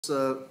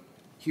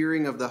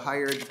Hearing of the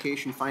Higher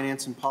Education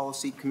Finance and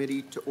Policy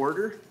Committee to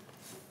order.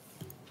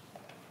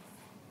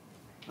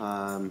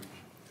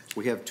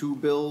 We have two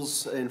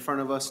bills in front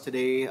of us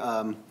today.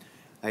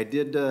 I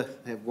did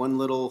have one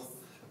little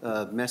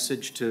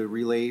message to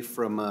relay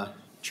from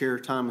Chair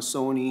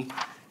Tomasoni.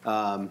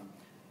 A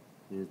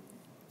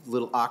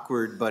little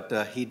awkward,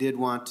 but he did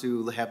want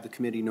to have the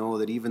committee know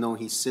that even though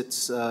he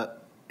sits and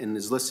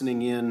is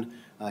listening in,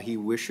 he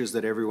wishes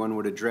that everyone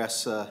would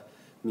address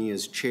me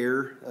as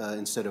chair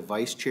instead of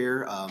vice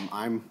chair.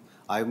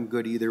 I'm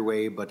good either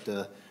way, but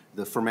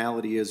the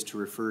formality is to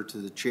refer to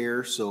the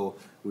chair, so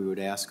we would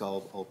ask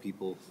all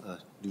people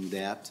do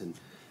that. And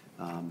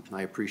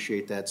I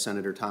appreciate that,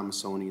 Senator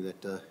Tomasoni,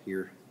 that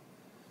you're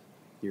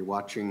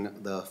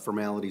watching the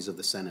formalities of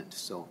the Senate.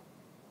 So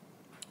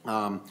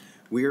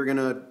we are going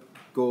to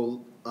go.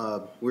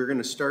 We're going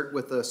to start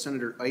with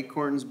Senator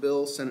Eichorn's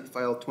bill, Senate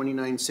File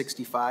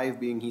 2965,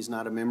 being he's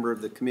not a member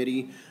of the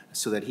committee,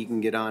 so that he can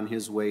get on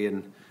his way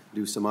and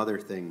do some other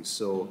things.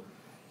 So,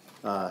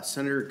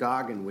 Senator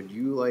Goggin, would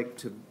you like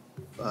to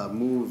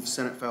move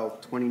Senate File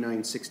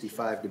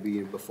 2965 to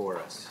be before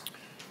us?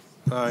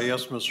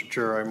 Yes, Mr.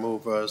 Chair, I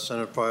move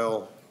Senate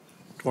File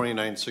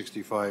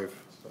 2965.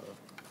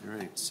 All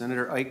right,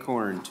 Senator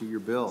Eichorn, to your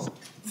bill.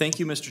 Thank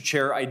you, Mr.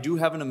 Chair. I do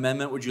have an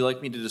amendment. Would you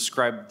like me to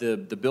describe the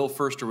bill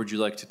first, or would you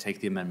like to take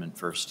the amendment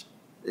first?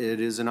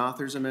 It is an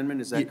author's amendment,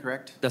 is that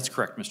correct? That's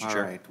correct, Mr.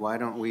 Chair. All right, why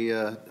don't we,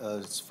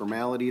 it's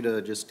formality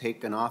to just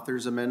take an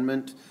author's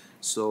amendment.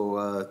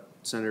 So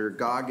Senator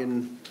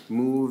Goggin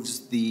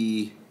moves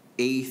the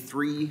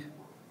A3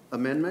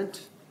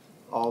 amendment.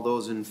 All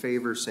those in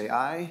favor say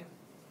aye.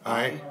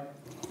 Aye.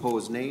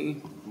 Opposed, nay.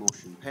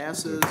 Motion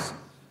passes.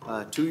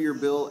 To your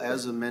bill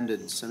as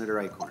amended, Senator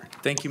Eichorn.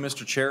 Thank you,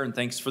 Mr. Chair, and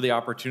thanks for the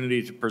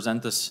opportunity to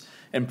present this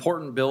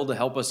important bill to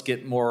help us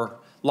get more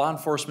law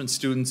enforcement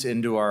students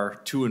into our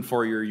 2- and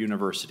 4-year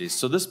universities.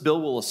 So this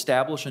bill will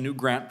establish a new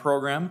grant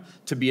program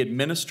to be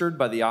administered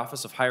by the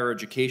Office of Higher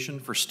Education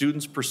for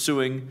students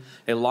pursuing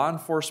a law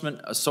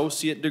enforcement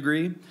associate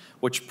degree,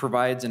 which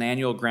provides an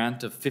annual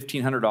grant of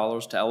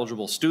 $1,500 to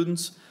eligible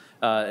students,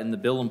 and the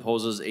bill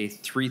imposes a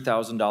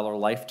 $3,000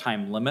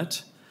 lifetime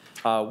limit.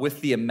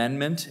 With the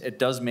amendment, it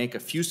does make a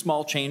few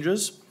small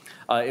changes.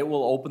 It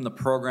will open the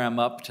program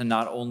up to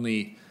not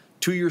only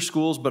 2-year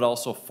schools, but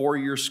also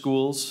 4-year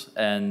schools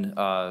and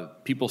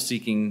people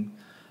seeking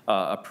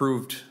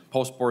approved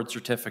post-board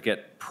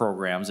certificate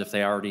programs if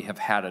they already have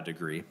had a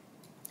degree.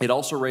 It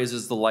also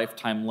raises the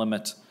lifetime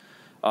limit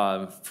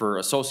for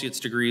associate's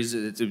degrees.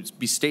 It would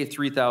be stay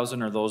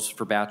 $3,000, or those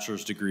for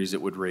bachelor's degrees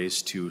it would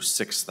raise to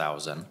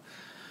 $6,000.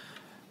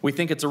 We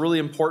think it's a really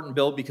important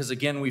bill because,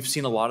 again, we've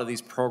seen a lot of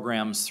these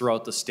programs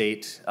throughout the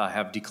state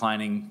have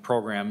declining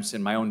programs.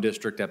 In my own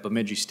district at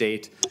Bemidji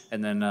State,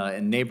 and then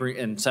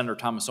in Senator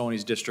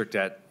Tomasoni's district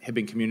at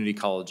Hibbing Community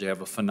College, they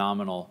have a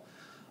phenomenal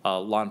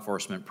law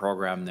enforcement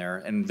program there.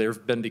 And there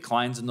have been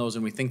declines in those,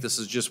 and we think this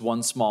is just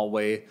one small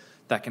way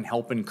that can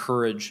help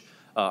encourage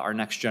our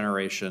next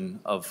generation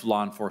of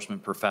law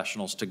enforcement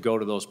professionals to go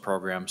to those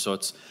programs. So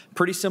it's a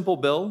pretty simple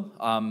bill.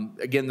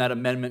 Again, that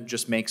amendment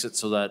just makes it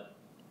so that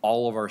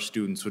all of our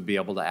students would be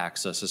able to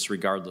access this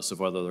regardless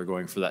of whether they're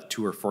going for that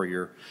 2- or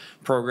 4-year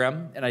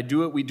program. And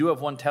we do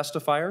have one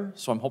testifier,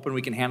 so I'm hoping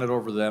we can hand it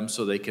over to them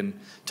so they can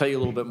tell you a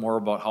little bit more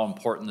about how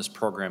important this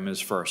program is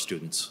for our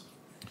students.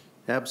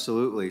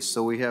 Absolutely.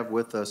 So we have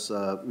with us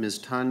Ms.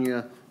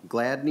 Tanya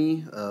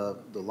Gladney,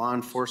 the Law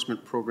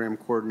Enforcement Program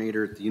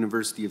Coordinator at the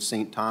University of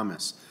St.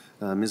 Thomas.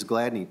 Ms.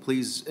 Gladney,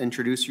 please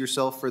introduce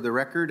yourself for the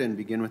record and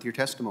begin with your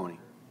testimony.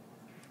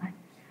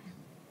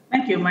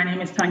 Thank you. My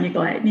name is Tanya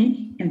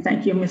Gladney, and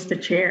thank you, Mr.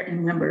 Chair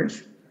and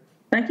members.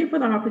 Thank you for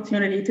the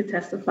opportunity to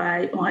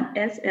testify on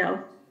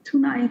SL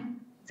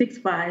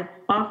 2965,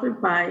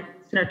 authored by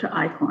Senator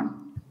Eichorn.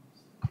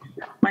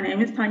 My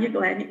name is Tanya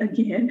Gladney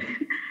again.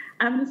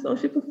 I'm an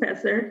associate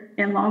professor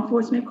and law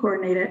enforcement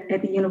coordinator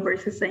at the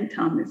University of St.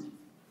 Thomas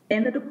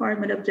in the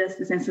Department of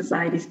Justice and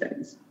Society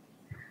Studies.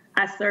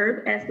 I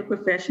serve as the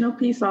professional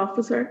peace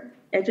officer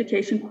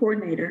education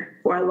coordinator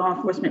for our law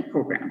enforcement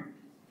program.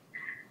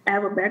 I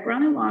have a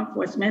background in law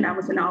enforcement. I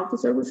was an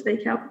officer with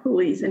State Capitol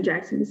Police in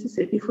Jackson,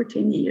 Mississippi for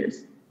 10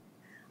 years.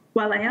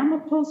 While I am a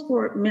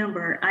post-board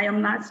member, I am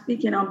not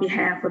speaking on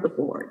behalf of the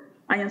board.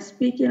 I am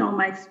speaking on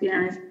my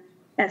experience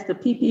as the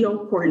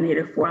PPO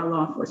coordinator for our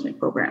law enforcement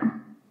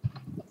program.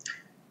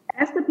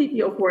 As the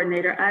PPO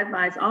coordinator, I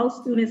advise all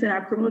students in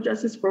our criminal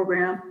justice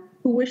program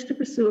who wish to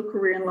pursue a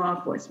career in law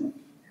enforcement.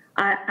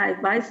 I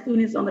advise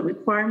students on the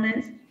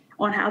requirements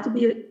on how to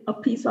be a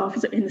peace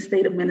officer in the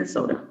state of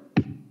Minnesota.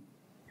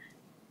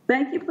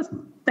 Thank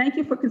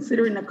you for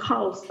considering the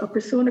cost of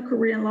pursuing a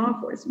career in law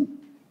enforcement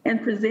and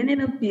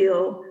presenting a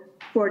bill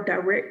for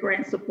direct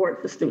grant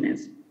support for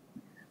students.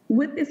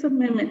 With this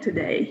amendment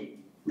today,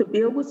 the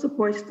bill will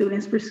support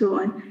students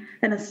pursuing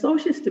an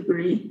associate's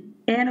degree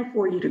and a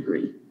 4-year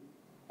degree.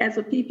 As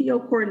a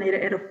PPO coordinator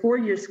at a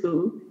 4-year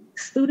school,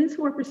 students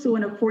who are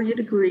pursuing a 4-year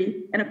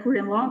degree and a career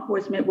in law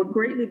enforcement will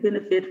greatly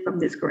benefit from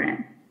this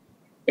grant.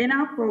 In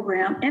our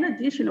program and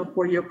additional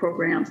 4-year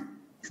programs,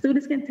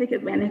 Students can take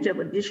advantage of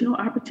additional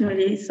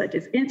opportunities such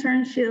as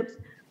internships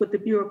with the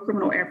Bureau of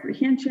Criminal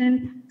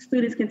Apprehension.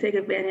 Students can take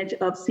advantage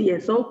of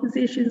CSO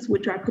positions,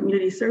 which are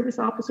community service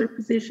officer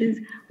positions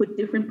with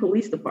different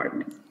police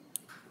departments.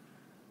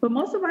 But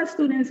most of our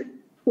students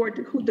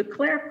who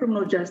declare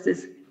criminal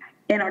justice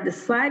and are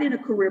deciding a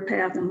career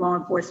path in law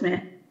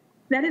enforcement,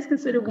 that is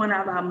considered one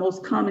of our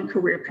most common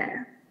career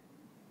paths.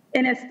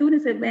 And as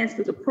students advance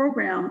through the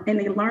program and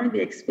they learn the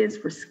expense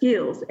for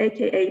skills,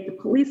 AKA the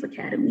police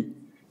academy,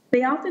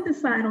 they often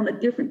decide on a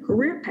different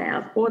career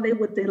path, or they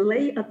would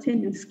delay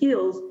attending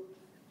skills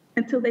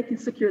until they can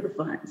secure the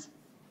funds.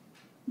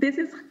 This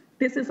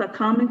is a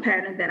common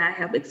pattern that I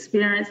have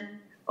experienced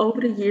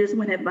over the years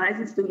when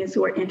advising students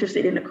who are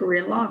interested in a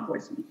career in law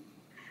enforcement.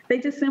 They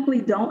just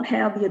simply don't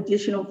have the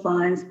additional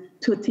funds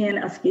to attend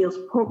a skills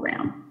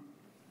program.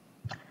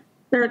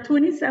 There are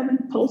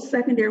 27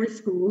 post-secondary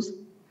schools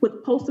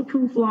with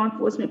post-approved law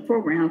enforcement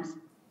programs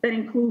that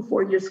include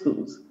four-year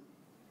schools.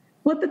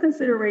 With the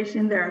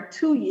consideration, there are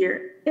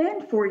 2-year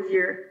and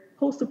 4-year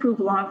post-approved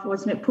law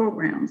enforcement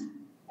programs.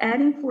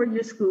 Adding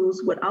four-year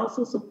schools would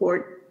also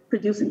support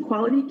producing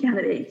quality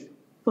candidates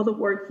for the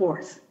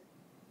workforce,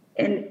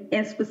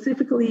 and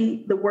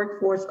specifically the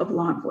workforce of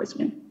law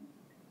enforcement.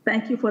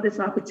 Thank you for this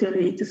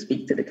opportunity to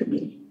speak to the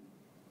committee.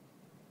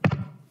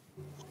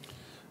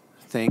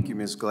 Thank you,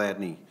 Ms.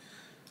 Gladney.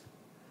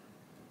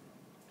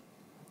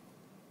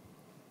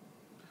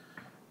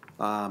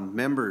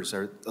 Members,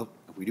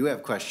 we do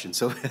have questions.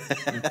 So,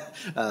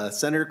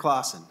 Senator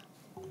Clausen.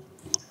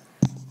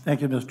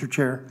 Thank you, Mr.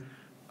 Chair.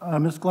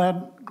 Ms.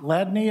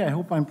 Gladney, I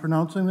hope I'm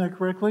pronouncing that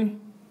correctly.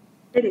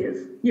 It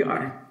is. You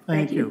are.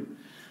 Thank you.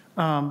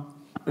 A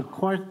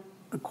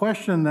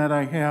question that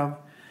I have,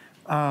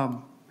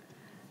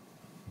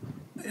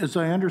 as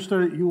I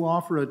understood it, you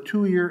offer a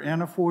 2-year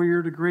and a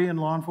 4-year degree in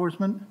law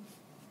enforcement?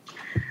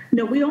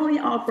 No, we only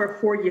offer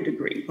a 4-year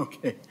degree.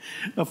 Okay,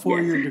 a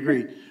 4-year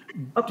degree.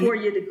 A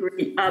 4-year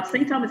degree.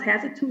 St. Thomas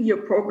has a 2-year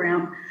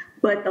program,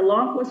 but the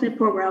law enforcement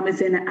program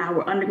is in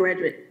our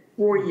undergraduate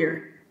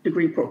 4-year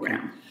degree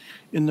program.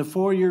 In the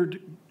 4-year,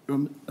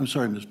 I'm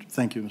sorry,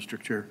 thank you,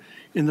 Mr. Chair.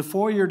 In the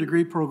 4-year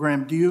degree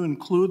program, do you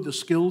include the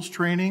skills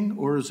training,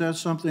 or is that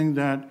something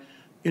that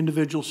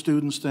individual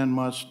students then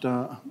must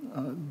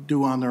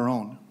do on their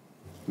own?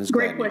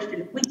 Great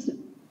question.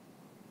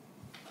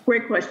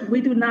 Great question.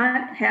 We do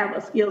not have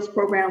a skills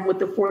program with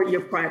the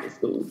 4-year private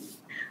schools.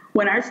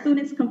 When our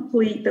students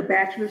complete the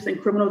bachelor's in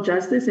criminal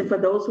justice, and for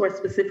those who are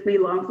specifically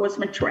law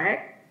enforcement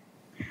track,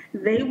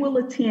 they will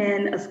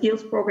attend a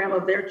skills program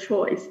of their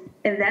choice,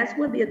 and that's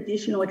where the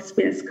additional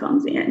expense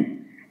comes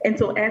in. And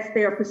so as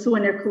they are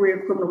pursuing their career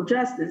in criminal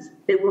justice,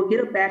 they will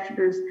get a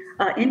bachelor's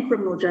in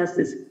criminal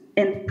justice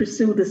and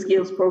pursue the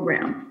skills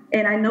program.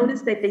 And I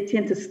noticed that they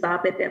tend to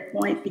stop at that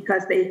point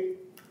because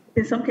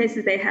in some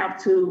cases, they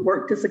have to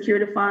work to secure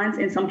the funds.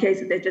 In some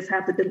cases, they just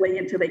have to delay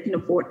until they can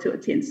afford to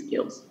attend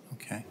skills.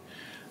 Okay.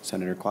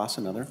 Senator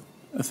Clausen, another.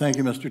 Thank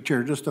you, Mr.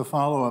 Chair. Just a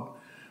follow-up.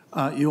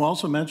 You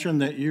also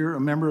mentioned that you're a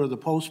member of the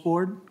Post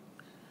Board?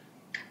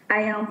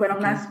 I am, but I'm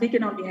not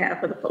speaking on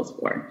behalf of the Post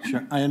Board.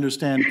 Sure, I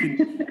understand.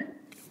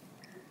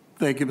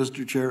 Thank you,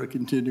 Mr. Chair. I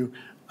continue.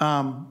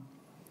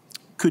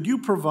 Could you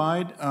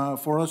provide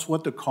for us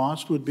what the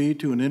cost would be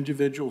to an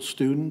individual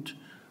student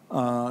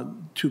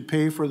to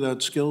pay for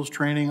that skills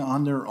training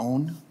on their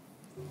own?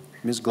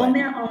 Ms. Gladney. On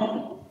their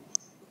own.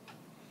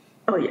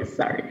 Oh, yes,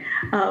 sorry.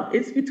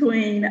 It's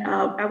between,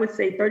 I would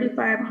say,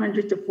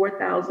 $3,500 to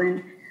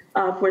 $4,000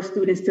 for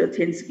students to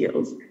attend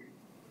skills.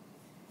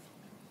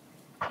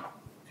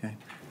 Okay.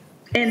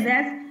 And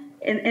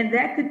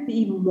that could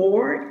be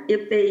more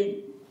if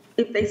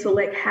they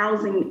select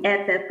housing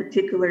at that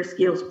particular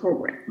skills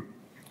program.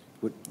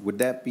 Would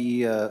that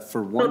be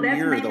for 1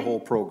 year or the whole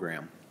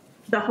program?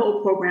 The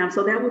whole program.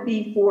 So that would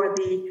be for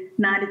the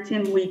 9 to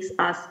 10 weeks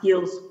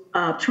skills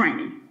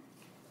training.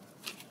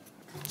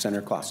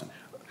 Senator Clausen.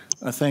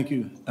 Thank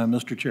you,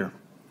 Mr. Chair.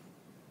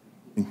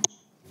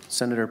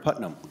 Senator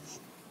Putnam.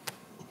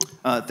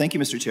 Thank you,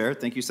 Mr. Chair.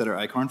 Thank you, Senator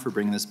Eichorn, for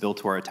bringing this bill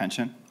to our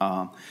attention.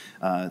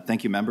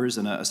 Thank you, members,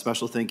 and a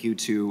special thank you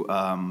to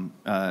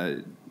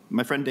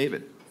my friend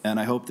David. And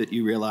I hope that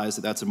you realize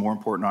that that's a more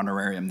important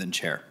honorarium than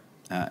chair,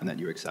 and that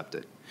you accept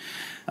it.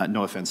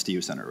 No offense to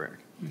you, Senator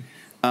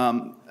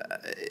Rarick.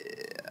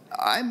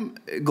 I'm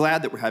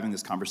glad that we're having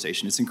this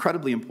conversation. It's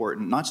incredibly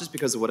important, not just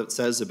because of what it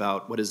says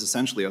about what is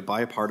essentially a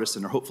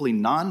bipartisan or hopefully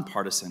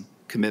nonpartisan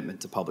commitment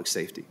to public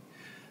safety.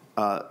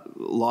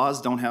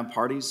 Laws don't have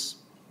parties.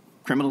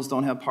 Criminals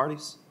don't have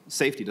parties.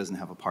 Safety doesn't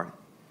have a party.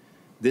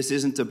 This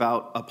isn't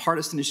about a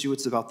partisan issue.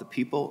 It's about the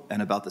people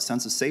and about the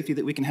sense of safety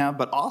that we can have,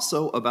 but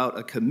also about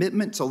a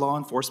commitment to law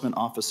enforcement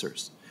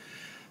officers.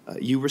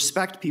 You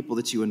respect people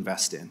that you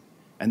invest in.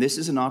 And this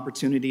is an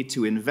opportunity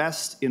to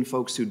invest in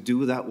folks who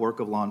do that work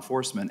of law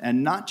enforcement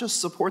and not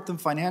just support them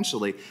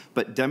financially,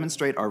 but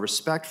demonstrate our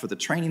respect for the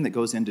training that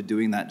goes into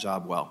doing that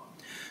job well.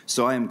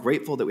 So I am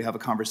grateful that we have a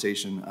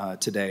conversation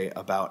today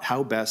about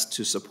how best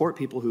to support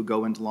people who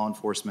go into law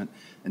enforcement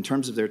in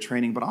terms of their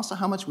training, but also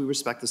how much we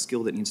respect the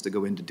skill that needs to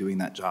go into doing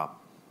that job.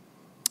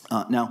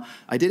 Now,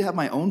 I did have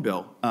my own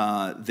bill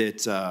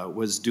that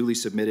was duly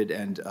submitted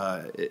and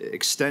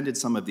extended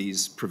some of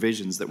these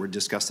provisions that we're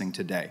discussing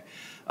today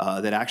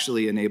that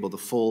actually enable the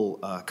full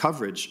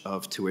coverage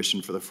of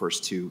tuition for the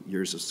first 2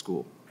 years of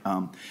school.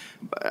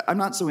 I'm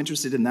not so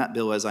interested in that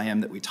bill as I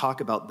am that we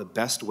talk about the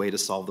best way to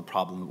solve the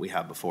problem that we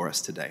have before us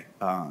today.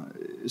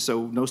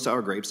 So no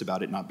sour grapes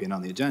about it not being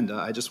on the agenda.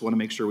 I just want to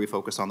make sure we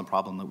focus on the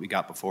problem that we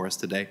got before us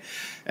today,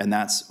 and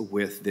that's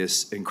with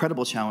this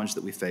incredible challenge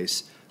that we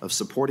face of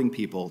supporting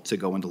people to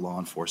go into law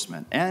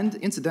enforcement, and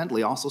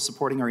incidentally also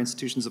supporting our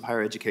institutions of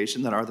higher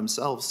education that are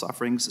themselves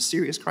suffering a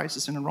serious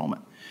crisis in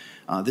enrollment.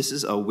 This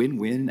is a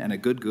win-win and a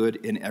good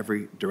in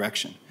every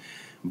direction.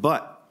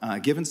 But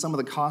given some of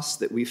the costs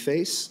that we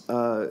face,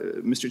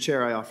 Mr.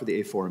 Chair, I offer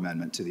the A4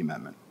 amendment to the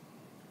amendment.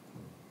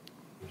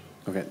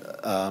 Okay.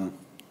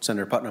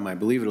 Senator Putnam, I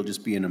believe it'll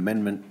just be an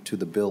amendment to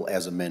the bill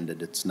as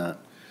amended. It's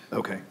not.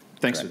 Okay.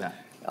 Thanks for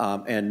that.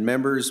 And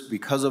members,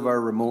 because of our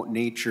remote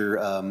nature,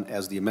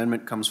 as the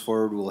amendment comes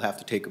forward, we'll have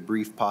to take a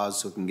brief pause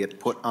so it can get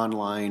put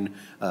online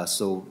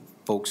so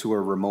folks who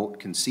are remote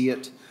can see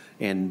it,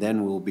 and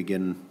then we'll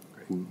begin.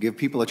 Give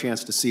people a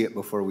chance to see it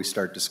before we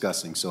start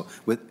discussing. So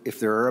if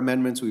there are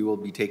amendments, we will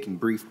be taking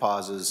brief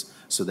pauses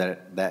so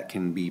that that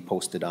can be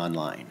posted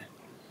online.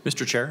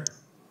 Mr. Chair?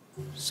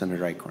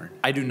 Senator Eichorn.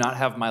 I do not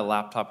have my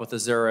laptop with.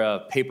 Is there a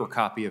paper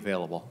copy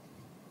available?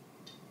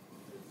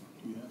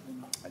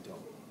 I don't.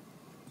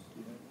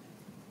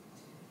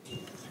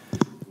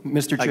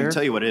 Mr. Chair? I can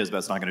tell you what it is, but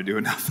it's not going to do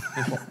enough.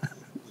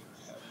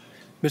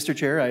 Mr.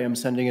 Chair, I am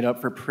sending it up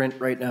for print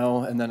right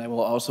now, and then I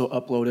will also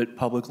upload it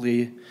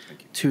publicly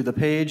to the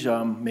page.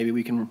 Maybe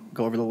we can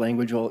go over the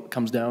language while it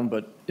comes down,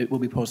 but it will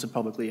be posted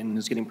publicly and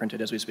is getting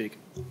printed as we speak.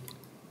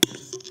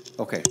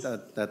 Okay,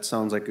 that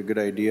sounds like a good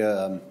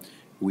idea.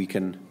 We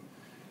can.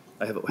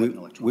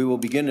 We will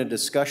begin a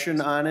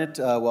discussion on it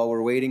while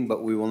we're waiting,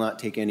 but we will not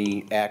take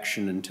any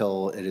action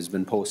until it has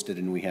been posted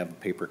and we have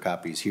paper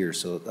copies here.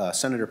 So,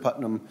 Senator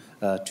Putnam,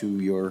 to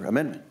your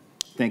amendment.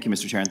 Thank you,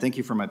 Mr. Chair, and thank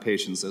you for my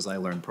patience as I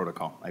learn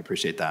protocol. I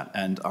appreciate that,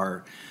 and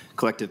our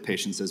collective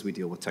patience as we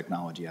deal with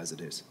technology as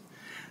it is.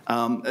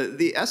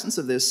 The essence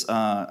of this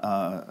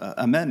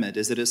amendment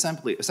is that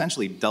it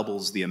essentially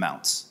doubles the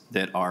amounts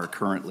that are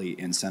currently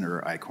in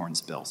Senator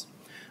Eichorn's bills.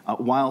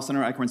 While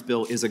Senator Eichorn's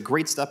bill is a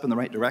great step in the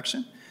right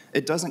direction,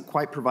 it doesn't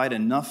quite provide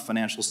enough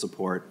financial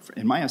support,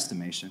 in my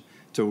estimation,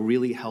 to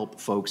really help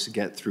folks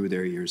get through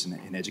their years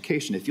in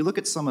education. If you look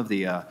at some of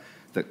the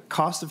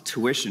cost of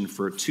tuition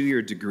for a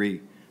 2-year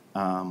degree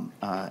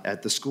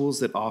at the schools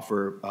that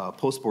offer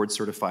post-board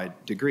certified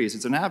degrees,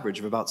 it's an average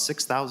of about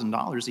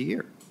 $6,000 a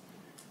year.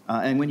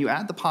 And when you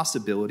add the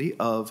possibility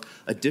of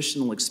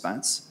additional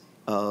expense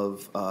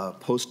of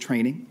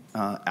post-training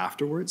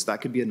afterwards,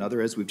 that could be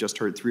another, as we've just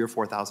heard, $3,000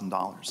 or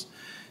 $4,000.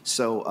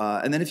 So,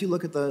 and then if you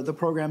look at the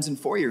programs in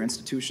four-year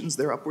institutions,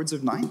 they're upwards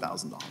of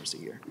 $9,000 a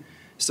year.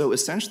 So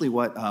essentially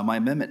what my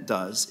amendment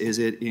does is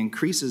it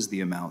increases the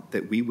amount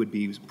that we would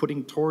be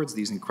putting towards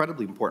these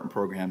incredibly important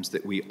programs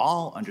that we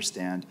all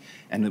understand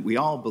and that we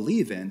all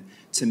believe in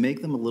to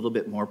make them a little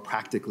bit more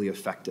practically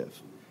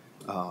effective.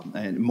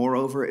 And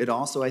moreover, it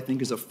also, I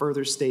think, is a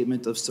further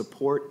statement of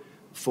support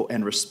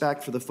and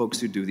respect for the folks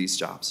who do these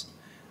jobs.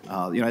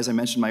 As I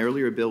mentioned, my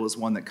earlier bill was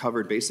one that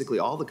covered basically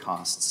all the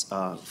costs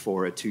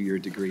for a 2-year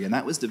degree, and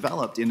that was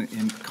developed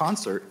in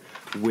concert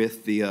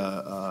with the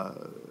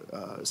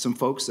some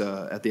folks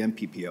at the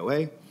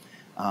MPPOA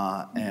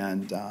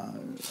and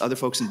other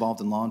folks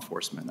involved in law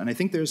enforcement. And I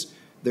think there's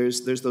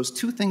those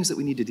two things that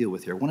we need to deal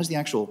with here. One is the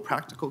actual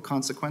practical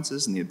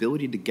consequences and the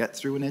ability to get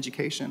through an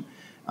education.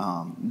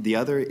 The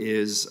other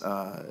is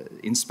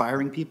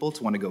inspiring people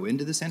to want to go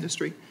into this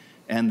industry.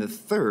 And the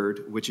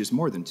third, which is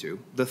more than two,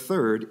 the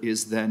third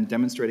is then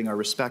demonstrating our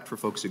respect for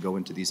folks who go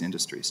into these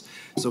industries.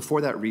 So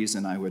for that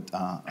reason, I would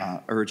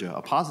urge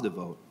a positive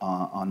vote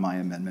on my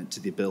amendment to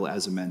the bill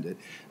as amended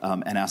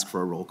and ask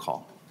for a roll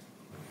call.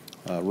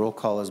 Roll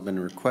call has been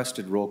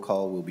requested. Roll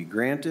call will be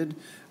granted.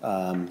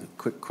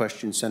 Quick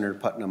question, Senator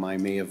Putnam, I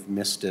may have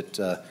missed it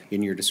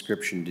in your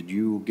description. Did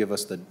you give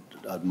us the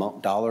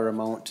dollar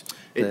amount?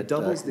 It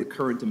doubles the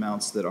current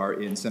amounts that are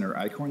in Senator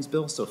Eichorn's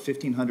bill. So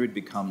 $1,500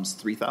 becomes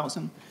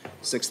 $3,000,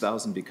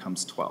 $6,000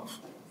 becomes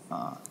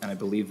 $12,000. And I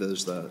believe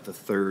there's the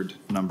third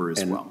number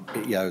as well.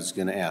 Yeah, I was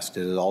going to ask,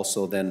 did it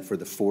also then for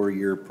the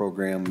 4-year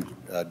program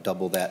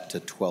double that to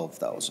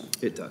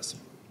 $12,000? It does,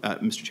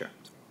 Mr. Chair.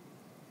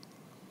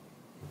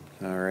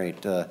 All right.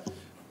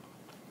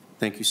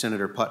 Thank you,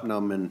 Senator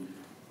Putnam. And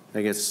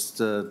I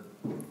guess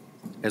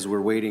as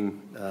we're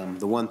waiting,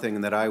 the one thing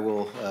that I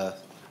will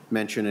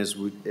mention as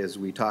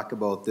we talk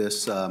about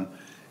this, and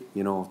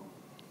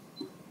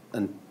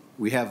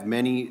we have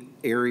many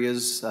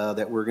areas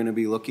that we're going to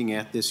be looking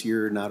at this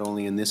year, not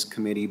only in this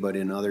committee, but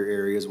in other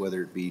areas,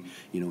 whether it be,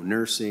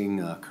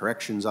 nursing,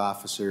 corrections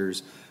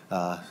officers,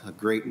 a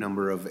great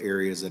number of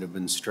areas that have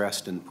been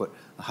stressed and put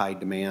a high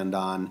demand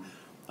on.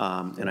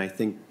 And I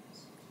think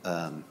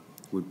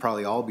we'd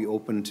probably all be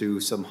open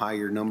to some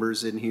higher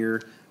numbers in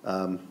here,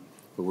 but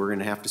we're going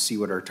to have to see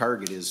what our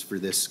target is for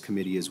this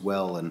committee as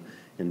well.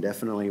 And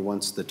definitely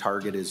once the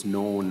target is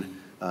known,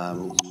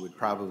 we would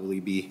probably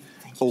be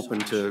open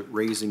to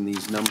raising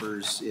these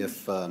numbers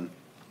if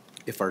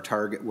our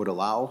target would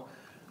allow.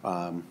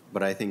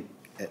 But I think,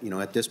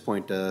 at this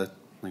point, like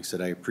I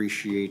said, I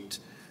appreciate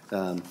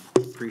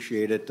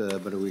it,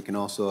 but we can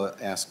also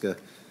ask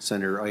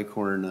Senator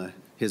Eichorn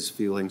his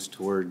feelings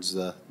towards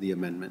the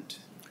amendment.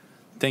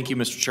 Thank you,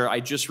 Mr. Chair. I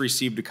just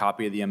received a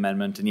copy of the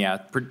amendment, and yeah,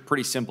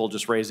 pretty simple,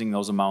 just raising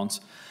those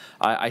amounts.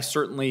 I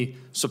certainly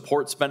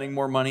support spending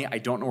more money. I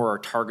don't know where our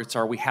targets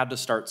are. We had to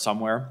start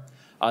somewhere.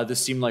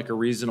 This seemed like a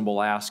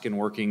reasonable ask in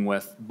working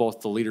with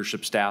both the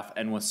leadership staff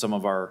and with some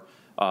of our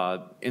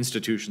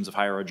institutions of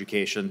higher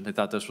education. They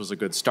thought this was a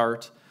good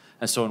start.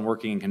 And so in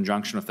working in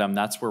conjunction with them,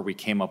 that's where we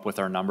came up with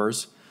our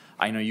numbers.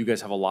 I know you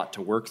guys have a lot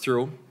to work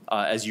through.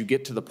 As you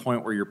get to the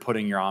point where you're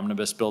putting your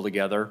omnibus bill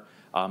together,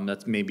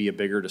 that's maybe a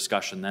bigger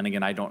discussion. Then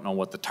again, I don't know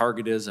what the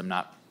target is. I'm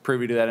not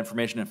privy to that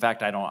information. In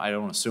fact, I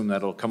don't assume that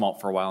it'll come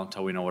out for a while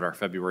until we know what our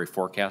February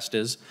forecast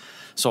is.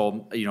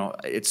 So,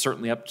 it's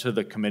certainly up to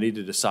the committee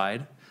to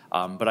decide.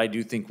 But I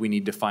do think we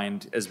need to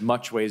find as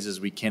much ways as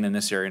we can in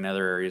this area and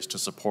other areas to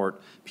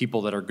support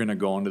people that are going to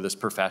go into this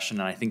profession.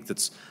 And I think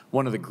that's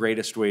one of the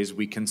greatest ways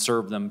we can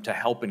serve them to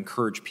help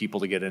encourage people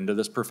to get into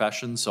this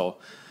profession. So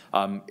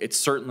it's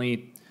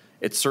certainly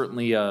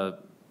a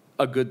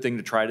good thing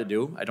to try to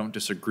do. I don't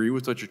disagree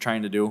with what you're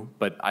trying to do,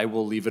 but I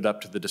will leave it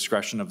up to the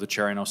discretion of the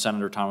chair. I know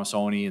Senator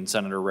Tomasoni and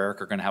Senator Rarick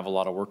are going to have a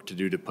lot of work to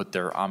do to put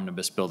their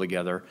omnibus bill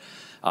together.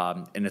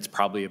 And it's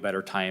probably a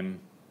better time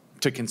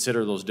to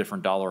consider those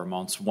different dollar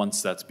amounts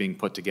once that's being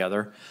put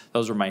together.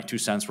 Those are my 2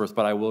 cents worth,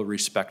 but I will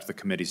respect the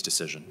committee's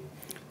decision.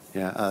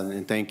 Yeah,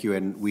 and thank you.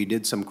 And we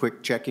did some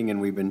quick checking,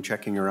 and we've been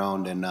checking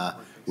around, and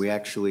we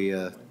actually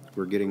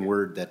we're getting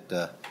word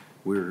that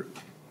we're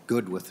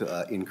good with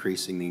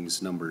increasing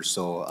these numbers.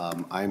 So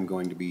I'm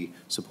going to be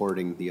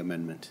supporting the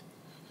amendment.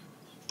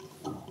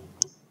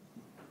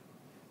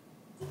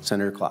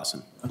 Senator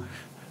Clausen.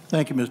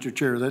 Thank you, Mr.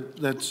 Chair.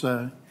 That's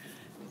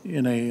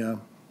in a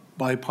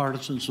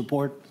bipartisan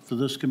support for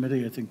this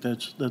committee. I think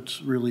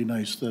that's really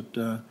nice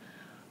that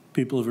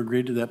people have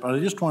agreed to that. But I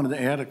just wanted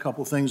to add a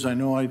couple things. I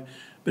know I've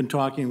been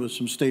talking with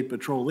some state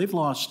patrol. They've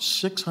lost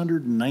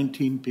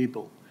 619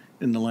 people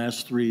in the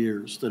last 3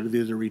 years that have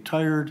either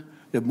retired,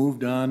 have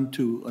moved on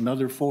to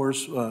another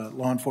force,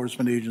 law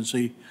enforcement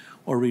agency,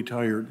 or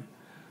retired.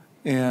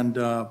 And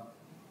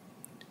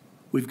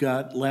we've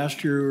got,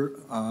 last year,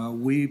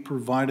 we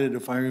provided,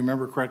 if I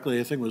remember correctly,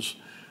 I think it was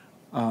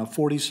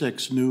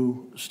 46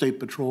 new state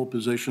patrol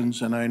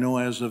positions, and I know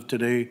as of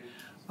today,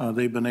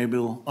 they've been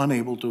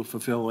unable to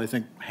fulfill, I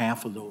think,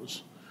 half of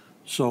those.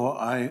 So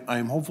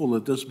I'm hopeful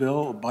that this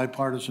bill, a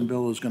bipartisan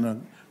bill, is going to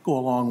go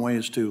a long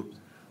ways to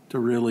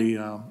really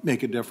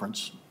make a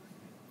difference.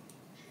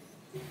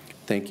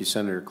 Thank you,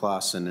 Senator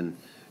Clausen. And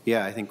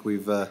yeah, I think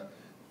we've,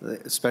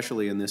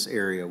 especially in this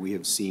area, we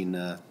have seen,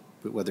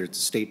 whether it's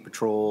State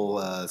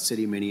Patrol,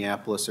 City of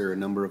Minneapolis, or a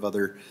number of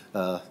other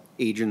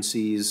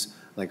agencies,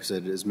 like I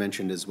said, as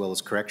mentioned, as well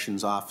as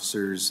corrections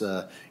officers,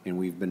 and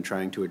we've been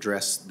trying to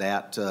address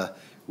that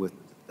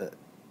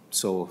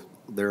so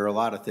there are a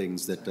lot of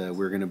things that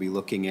we're going to be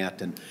looking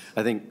at. And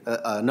I think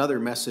another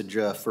message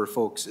for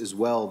folks as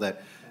well,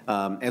 that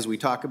as we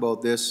talk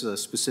about this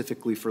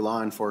specifically for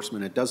law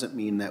enforcement, it doesn't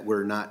mean that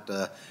we're not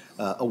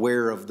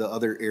aware of the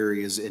other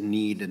areas in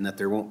need and that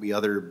there won't be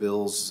other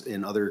bills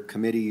in other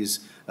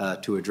committees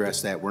to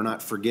address that. We're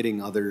not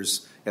forgetting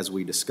others as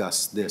we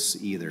discuss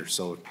this either.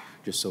 So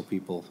just so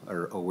people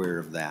are aware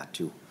of that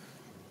too.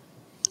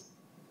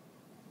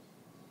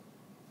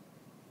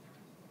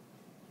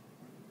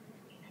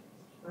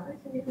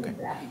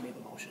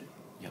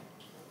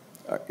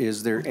 Okay.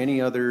 Is there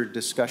any other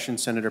discussion,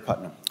 Senator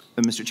Putnam?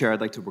 Mr. Chair, I'd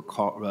like to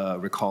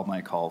recall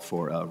my call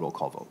for a roll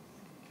call vote.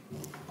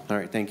 All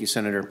right, thank you,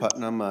 Senator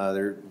Putnam.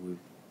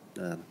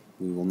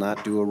 We will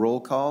not do a roll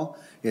call.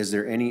 Is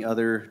there any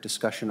other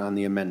discussion on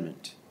the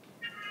amendment?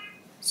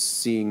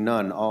 Seeing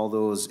none, all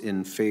those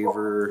in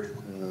favor,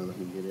 let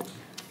me get it,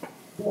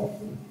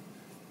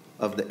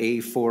 of the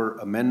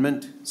A4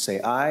 amendment, say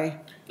aye.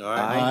 Aye.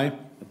 Aye.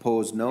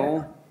 Opposed,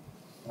 no.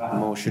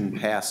 Motion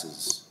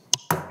passes.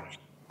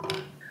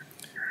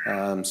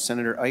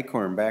 Senator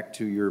Eichorn, back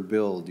to your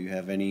bill. Do you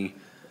have any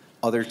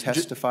other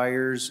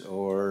testifiers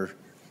or?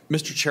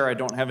 Mr. Chair, I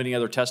don't have any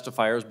other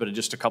testifiers, but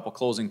just a couple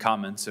closing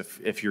comments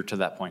if you're to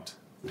that point.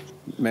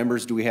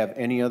 Members, do we have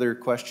any other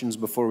questions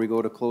before we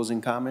go to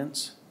closing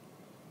comments?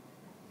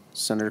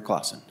 Senator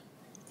Clausen.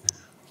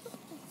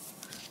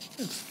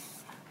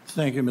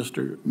 Thank you,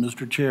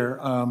 Mr. Chair.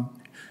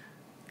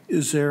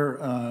 Is there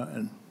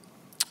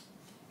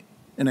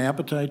an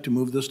appetite to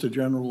move this to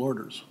general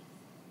orders?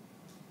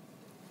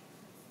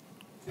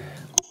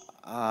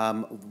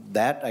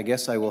 That, I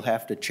guess I will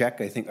have to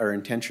check. I think our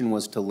intention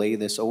was to lay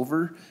this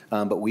over,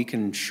 but we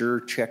can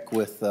sure check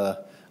with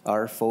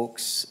our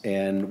folks,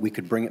 and we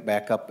could bring it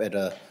back up at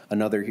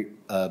another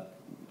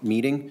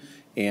meeting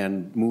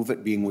and move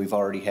it, being we've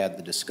already had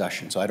the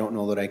discussion. So I don't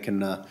know that I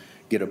can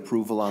get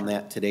approval on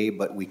that today,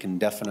 but we can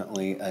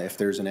definitely, if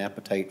there's an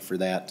appetite for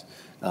that,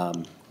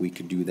 we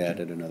could do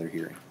that at another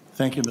hearing.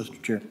 Thank you, Mr.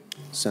 Chair.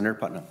 Senator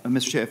Putnam.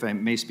 Mr. Chair, if I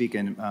may speak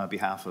in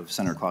behalf of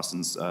Senator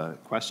Clausen's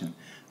question,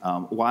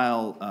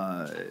 while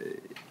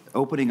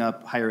opening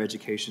up higher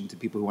education to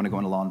people who want to go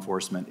into law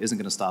enforcement isn't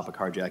going to stop a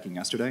carjacking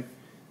yesterday,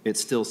 it's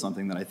still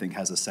something that I think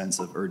has a sense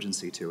of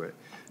urgency to it,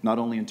 not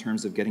only in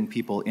terms of getting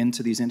people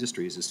into these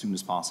industries as soon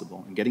as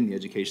possible and getting the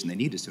education they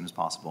need as soon as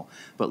possible,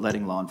 but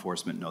letting law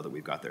enforcement know that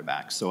we've got their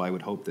back. So I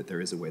would hope that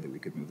there is a way that we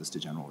could move this to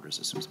general orders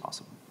as soon as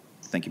possible.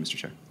 Thank you, Mr.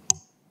 Chair.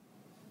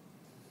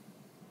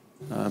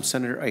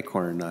 Senator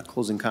Eichorn,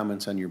 closing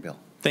comments on your bill.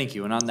 Thank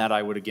you. And on that,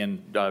 I would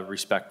again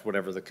respect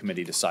whatever the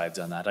committee decides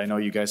on that. I know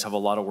you guys have a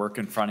lot of work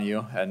in front of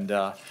you, and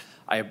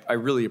I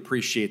really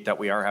appreciate that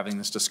we are having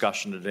this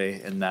discussion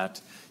today and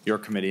that your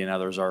committee and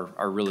others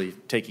are really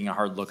taking a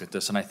hard look at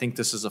this. And I think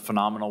this is a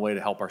phenomenal way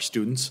to help our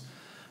students.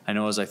 I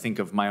know as I think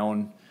of my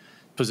own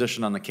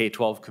position on the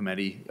K-12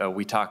 committee,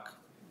 we talk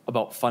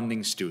about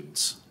funding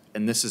students.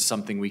 And this is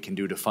something we can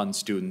do to fund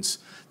students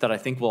that I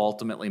think will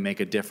ultimately make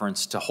a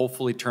difference to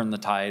hopefully turn the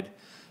tide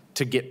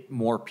to get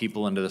more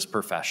people into this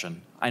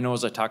profession. I know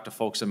as I talk to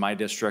folks in my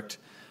district,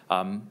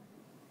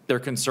 they're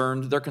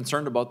concerned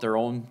about their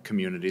own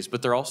communities,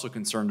 but they're also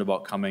concerned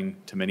about coming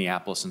to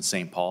Minneapolis and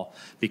St. Paul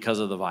because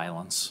of the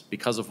violence,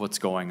 because of what's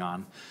going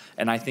on.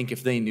 And I think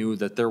if they knew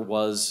that there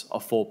was a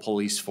full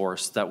police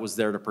force that was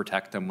there to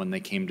protect them when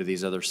they came to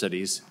these other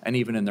cities, and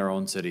even in their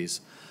own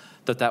cities,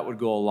 that would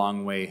go a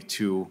long way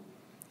to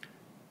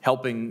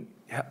help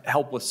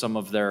with some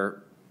of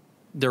their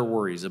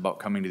worries about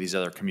coming to these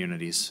other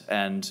communities.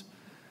 And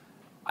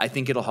I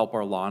think it'll help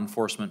our law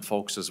enforcement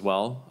folks as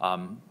well,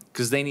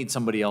 because they need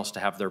somebody else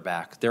to have their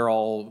back. They're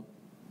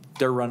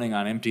running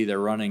on empty, they're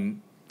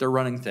running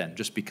thin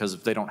just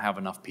because they don't have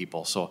enough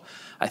people. So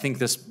I think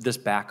this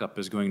backup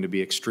is going to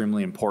be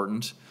extremely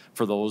important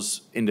for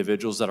those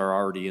individuals that are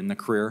already in the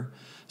career.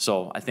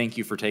 So I thank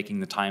you for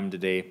taking the time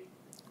today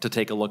to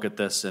take a look at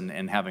this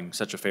and having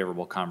such a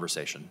favorable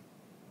conversation.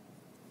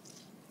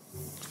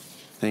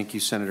 Thank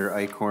you, Senator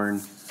Eichorn.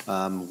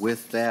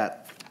 With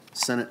that,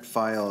 Senate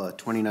File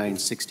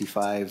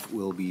 2965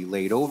 will be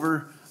laid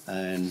over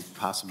and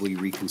possibly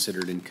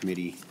reconsidered in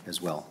committee as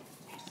well.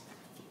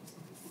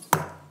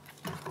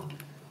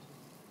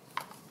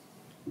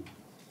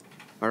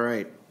 All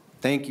right.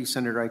 Thank you,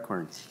 Senator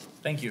Eichorn.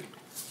 Thank you.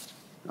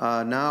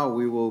 Now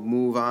we will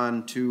move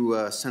on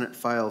to Senate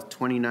File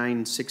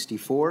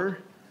 2964,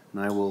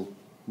 and I will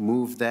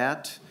move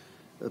that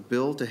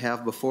bill to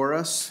have before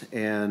us.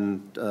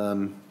 And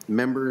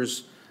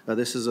members,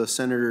 this is a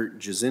Senator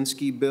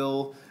Jasinski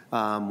bill.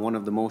 One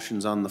of the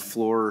motions on the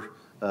floor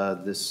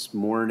this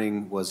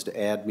morning was to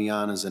add me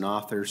on as an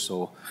author,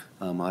 so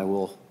I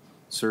will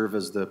serve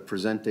as the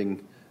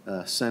presenting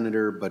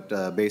senator,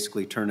 but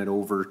basically turn it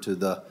over to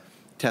the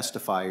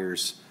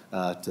testifiers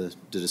to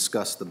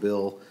discuss the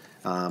bill.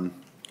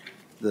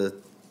 The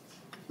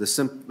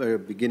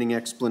beginning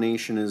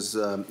explanation is,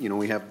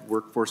 we have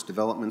workforce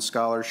development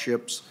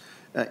scholarships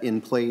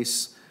in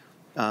place,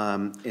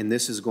 and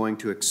this is going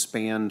to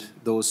expand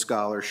those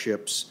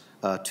scholarships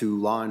to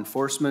law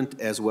enforcement,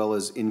 as well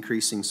as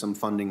increasing some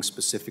funding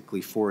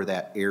specifically for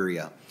that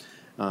area.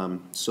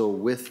 So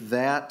with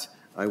that,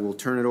 I will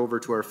turn it over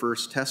to our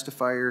first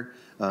testifier,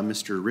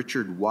 Mr.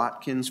 Richard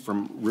Watkins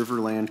from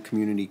Riverland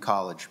Community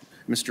College.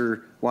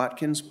 Mr.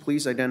 Watkins,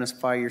 please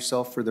identify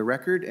yourself for the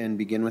record and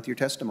begin with your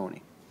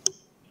testimony.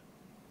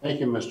 Thank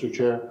you, Mr.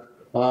 Chair.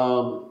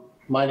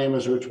 My name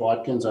is Rich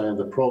Watkins. I am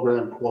the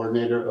program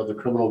coordinator of the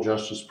criminal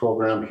justice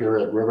program here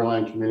at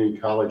Riverland Community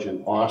College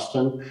in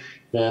Austin.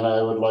 And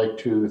I would like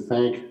to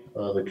thank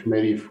the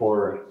committee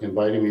for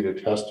inviting me to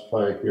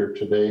testify here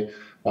today.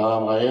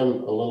 I am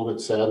a little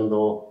bit saddened,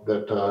 though,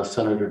 that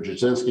Senator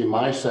Jasinski,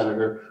 my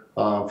senator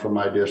from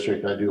my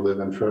district, I do live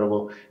in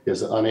Fairville,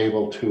 is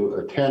unable to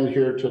attend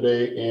here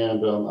today.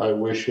 And I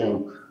wish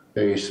him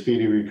a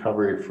speedy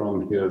recovery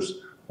from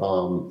his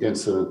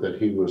incident that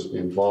he was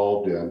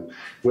involved in.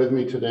 With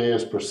me today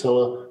is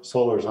Priscilla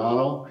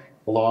Solorzano,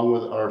 along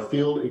with our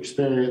field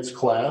experience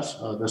class.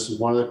 This is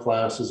one of the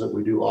classes that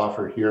we do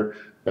offer here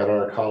at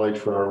our college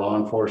for our law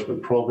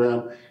enforcement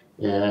program.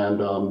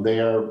 And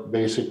they are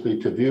basically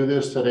to view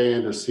this today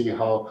and to see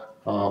how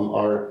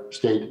our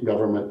state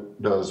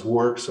government does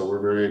work. So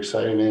we're very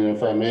excited. And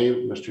if I may,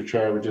 Mr.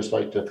 Chair, I would just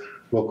like to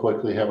real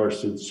quickly have our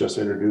students just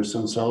introduce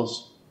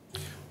themselves.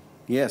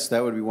 Yes,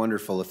 that would be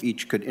wonderful. If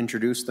each could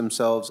introduce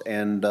themselves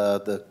and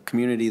the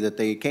community that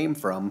they came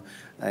from,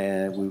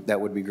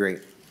 that would be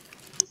great.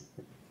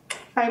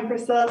 I'm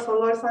Priscilla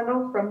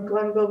Solorzano from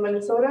Glenville,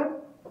 Minnesota.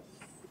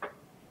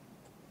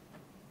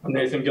 I'm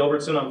Nathan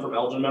Gilbertson. I'm from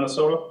Elgin,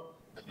 Minnesota.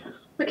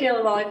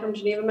 Michaela Valley from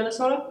Geneva,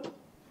 Minnesota.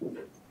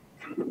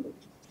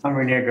 I'm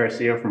Rainier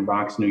Garcia from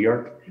Bronx, New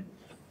York.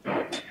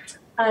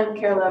 I'm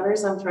Carol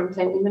Evers. I'm from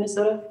Plainview,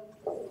 Minnesota.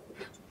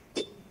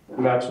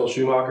 Maxwell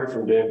Schumacher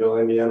from Danville,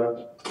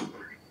 Indiana.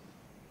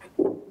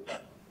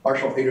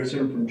 Marshall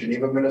Peterson from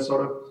Geneva,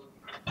 Minnesota.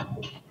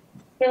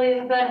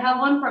 Haley Van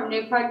Havlin from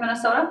New Prague,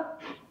 Minnesota.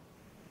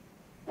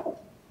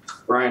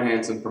 Brian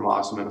Hansen from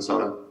Austin,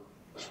 Minnesota.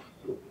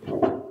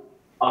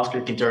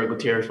 Oscar Quintero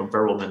Gutierrez from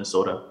Fairville,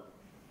 Minnesota.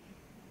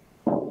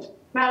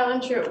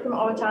 Madeline Troop from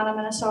Owatonna,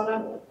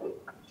 Minnesota.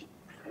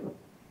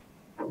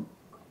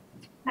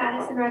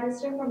 Madison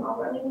Register from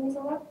Overley,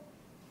 Minnesota.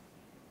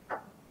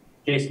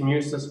 Jason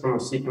Eustace from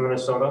Osceola,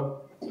 Minnesota.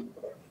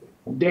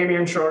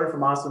 Damian Shorter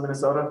from Austin,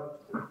 Minnesota.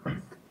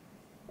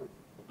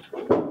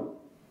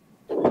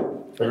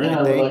 All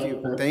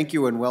right, thank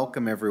you and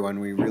welcome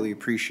everyone. We really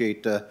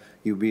appreciate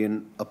you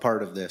being a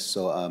part of this.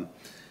 So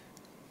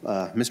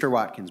Mr.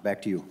 Watkins,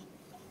 back to you.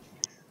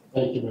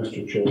 Thank you,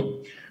 Mr. Chair.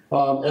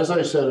 As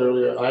I said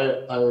earlier,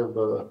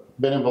 I've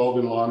been involved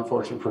in law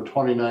enforcement for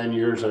 29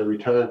 years. I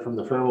retired from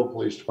the Fairville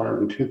Police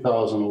Department in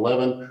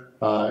 2011,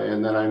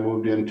 and then I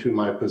moved into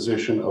my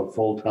position of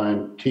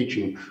full-time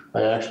teaching.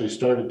 I actually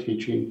started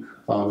teaching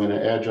in an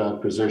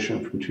adjunct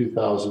position from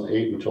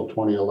 2008 until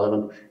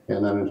 2011,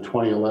 and then in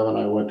 2011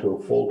 I went to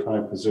a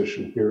full-time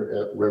position here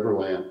at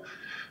Riverland.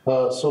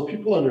 So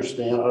people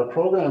understand our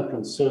program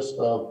consists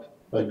of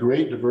a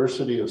great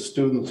diversity of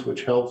students,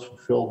 which helps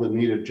fulfill the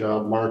needed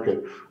job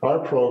market. Our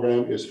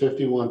program is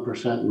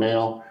 51%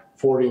 male,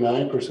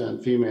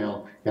 49%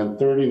 female, and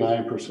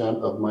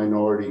 39% of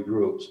minority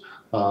groups.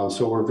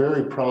 So we're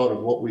very proud of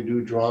what we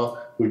do draw.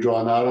 We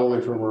draw not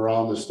only from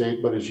around the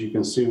state, but as you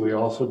can see, we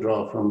also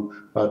draw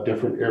from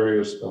different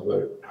areas of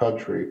the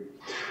country.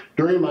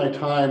 During my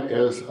time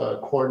as a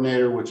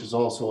coordinator, which is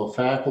also a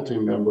faculty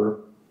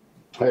member,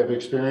 I have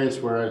experience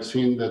where I've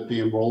seen that the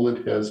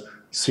enrollment has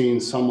seen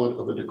somewhat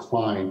of a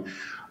decline.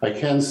 I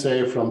can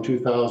say from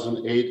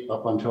 2008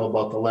 up until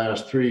about the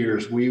last 3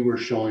 years, we were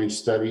showing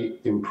steady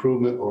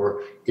improvement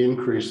or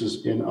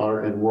increases in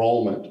our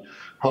enrollment.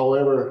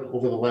 However,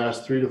 over the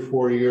last 3 to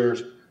 4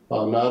 years,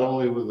 not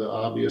only with the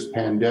obvious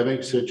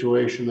pandemic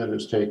situation that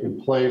has taken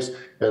place,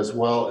 as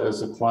well as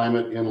the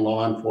climate in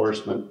law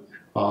enforcement,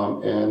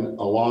 and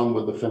along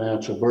with the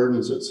financial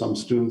burdens that some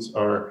students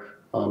are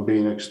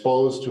being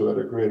exposed to at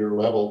a greater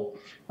level,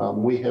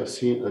 we have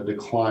seen a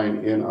decline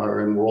in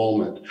our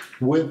enrollment.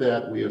 With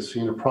that, we have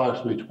seen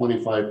approximately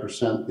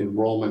 25%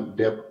 enrollment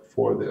dip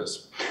for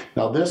this.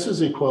 Now, this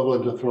is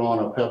equivalent to throwing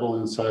a pebble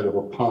inside of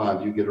a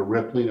pond. You get a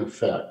rippling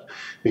effect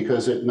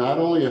because it not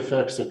only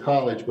affects the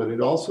college, but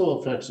it also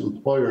affects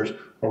employers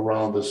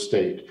around the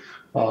state.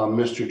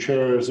 Mr.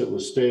 Chair, as it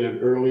was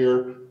stated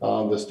earlier,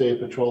 the State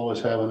Patrol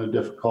is having a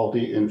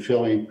difficulty in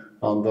filling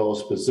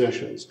those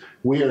positions.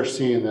 We are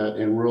seeing that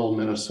in rural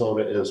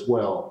Minnesota as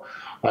well.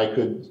 I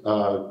could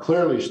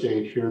clearly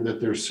state here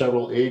that there's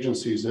several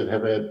agencies that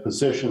have had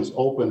positions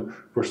open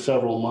for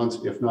several months,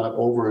 if not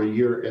over a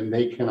year, and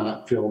they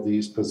cannot fill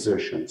these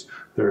positions.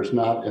 There's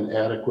not an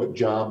adequate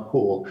job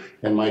pool.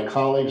 And my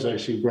colleagues, I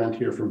see Brent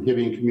here from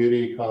Hibbing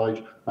Community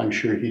College, I'm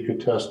sure he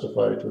could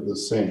testify to the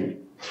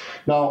same.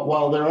 Now,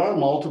 while there are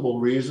multiple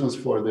reasons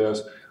for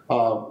this,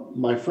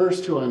 my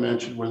first two I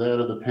mentioned were that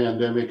of the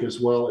pandemic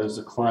as well as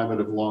the climate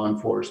of law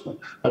enforcement.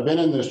 I've been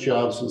in this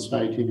job since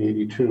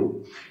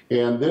 1982,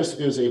 and this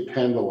is a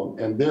pendulum,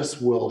 and this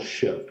will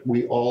shift.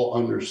 We all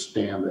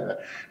understand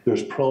that.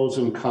 There's pros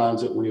and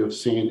cons that we have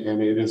seen,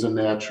 and it is a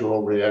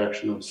natural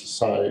reaction of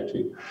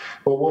society.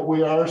 But what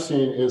we are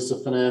seeing is the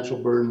financial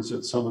burdens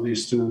that some of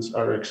these students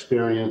are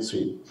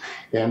experiencing.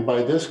 And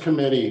by this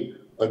committee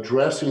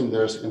addressing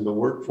this in the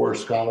workforce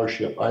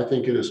scholarship, I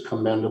think it is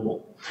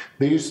commendable.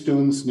 These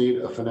students need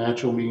a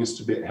financial means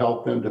to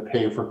help them to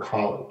pay for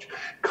college.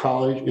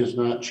 College is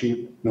not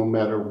cheap no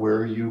matter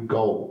where you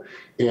go.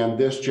 And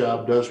this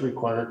job does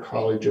require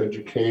college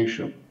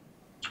education.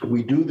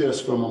 We do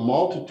this from a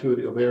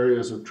multitude of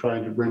areas of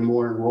trying to bring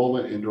more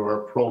enrollment into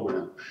our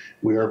program.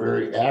 We are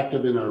very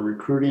active in our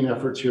recruiting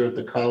efforts here at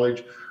the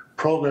college.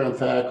 Program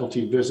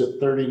faculty visit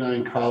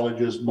 39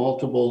 colleges,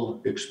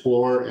 multiple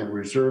Explore and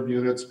Reserve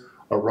units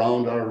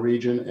around our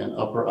region and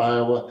Upper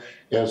Iowa,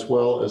 as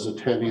well as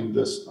attending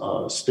this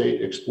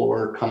State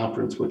Explorer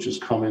Conference, which is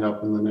coming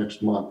up in the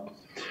next month.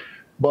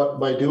 But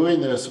by doing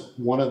this,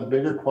 one of the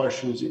bigger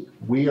questions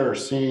we are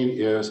seeing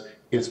is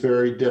it's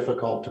very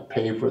difficult to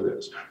pay for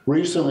this.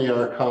 Recently,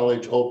 our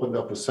college opened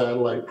up a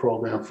satellite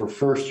program for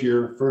first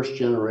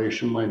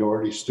generation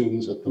minority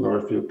students at the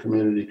Northfield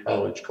Community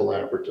College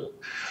Collaborative.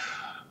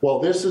 Well,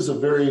 this is a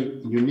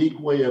very unique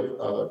way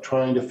of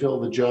trying to fill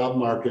the job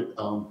market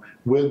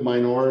with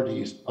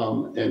minorities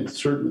and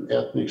certain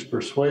ethnic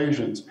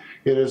persuasions.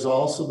 It is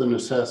also the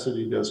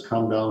necessity does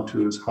come down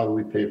to is how do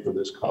we pay for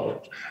this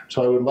college?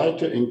 So I would like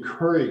to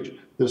encourage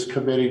this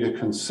committee to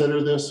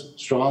consider this,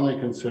 strongly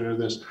consider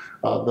this.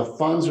 The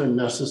funds are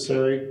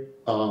necessary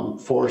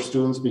for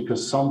students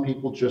because some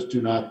people just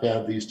do not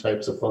have these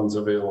types of funds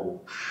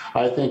available.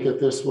 I think if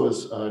this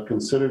was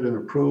considered and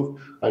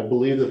approved, I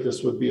believe that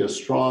this would be a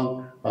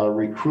strong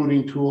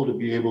recruiting tool to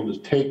be able to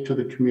take to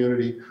the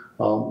community.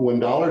 When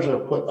dollars are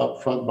put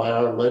up front by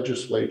our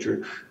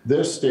legislature,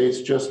 this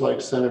states, just like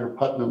Senator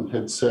Putnam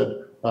had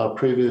said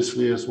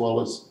previously, as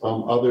well as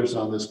others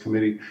on this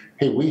committee,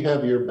 hey, we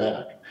have your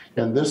back.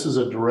 And this is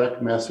a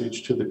direct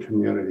message to the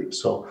community.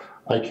 So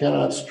I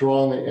cannot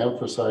strongly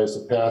emphasize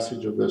the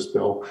passage of this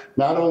bill,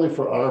 not only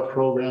for our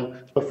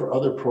program, but for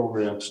other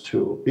programs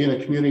too. Being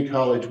a community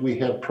college, we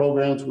have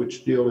programs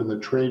which deal in the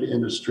trade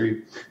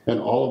industry, and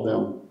all of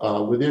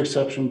them, with the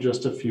exception of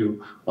just a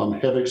few,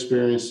 have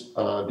experienced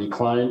a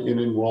decline in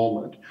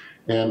enrollment.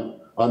 And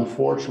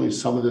unfortunately,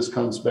 some of this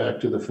comes back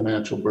to the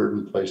financial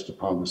burden placed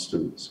upon the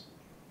students.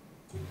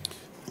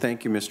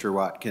 Thank you, Mr.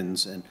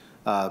 Watkins. And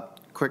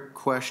quick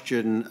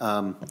question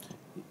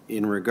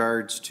in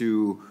regards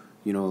to,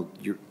 you know,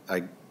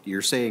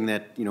 you're saying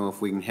that, you know,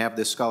 if we can have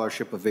this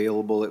scholarship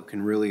available, it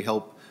can really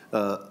help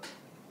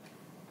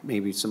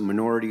maybe some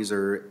minorities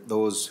or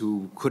those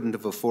who couldn't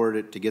have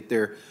afforded it to get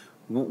there.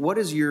 What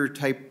is your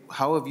type,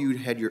 how have you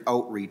had your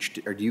outreach?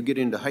 Or do you get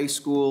into high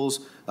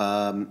schools?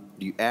 Do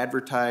you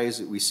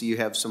advertise? We see you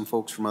have some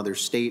folks from other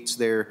states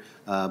there,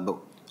 but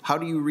how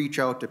do you reach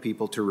out to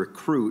people to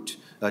recruit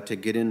to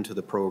get into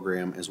the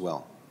program as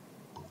well?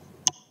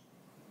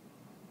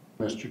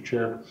 Mr.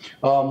 Chair.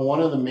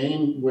 One of the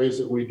main ways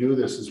that we do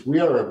this is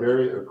we are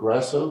very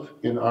aggressive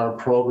in our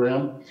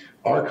program.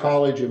 Our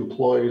college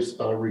employs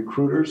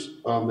recruiters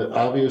that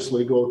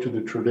obviously go to the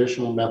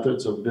traditional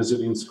methods of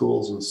visiting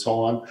schools and so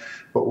on.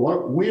 But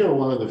we are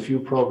one of the few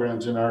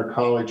programs in our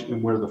college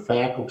in where the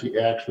faculty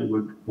actually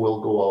will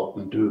go out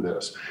and do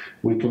this.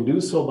 We can do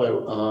so by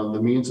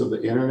the means of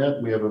the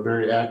internet. We have a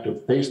very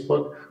active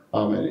Facebook,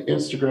 an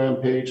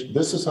Instagram page.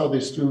 This is how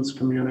these students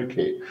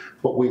communicate.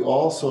 But we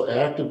also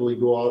actively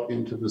go out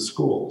into the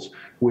schools.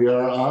 We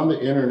are on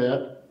the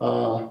internet.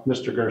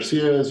 Mr.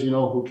 Garcia, as you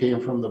know, who came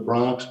from the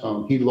Bronx,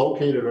 he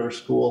located our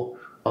school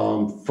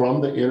from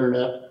the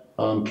internet,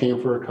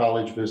 came for a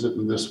college visit,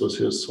 and this was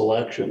his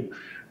selection.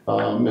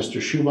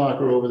 Mr.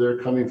 Schumacher over there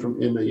coming from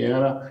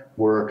Indiana,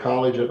 we're a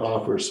college that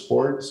offers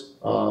sports,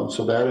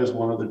 so that is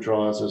one of the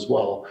draws as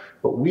well.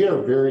 But we are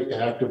very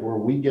active where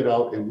we get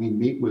out and we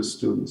meet with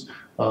students.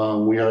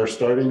 We are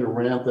starting to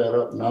ramp that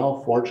up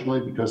now,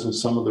 fortunately, because of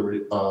some of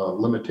the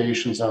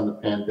limitations on the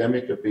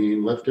pandemic of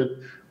being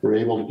lifted. We're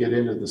able to get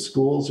into the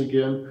schools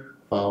again.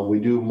 We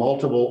do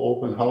multiple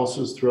open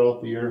houses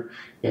throughout the year.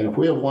 And if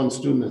we have one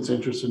student that's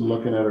interested in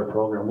looking at our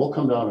program, we'll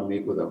come down and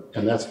meet with them.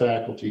 And that's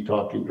faculty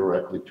talking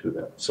directly to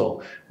them.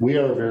 So we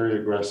are very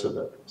aggressive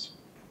at this.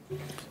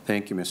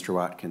 Thank you, Mr.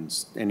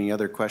 Watkins. Any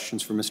other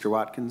questions for Mr.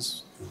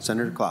 Watkins?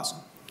 Senator Clausen.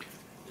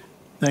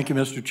 Thank you,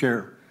 Mr.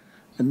 Chair.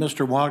 And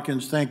Mr.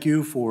 Watkins, thank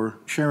you for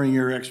sharing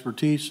your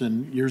expertise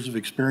and years of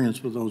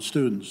experience with those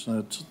students.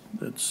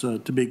 That's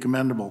to be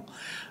commendable.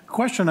 The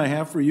question I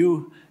have for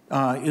you,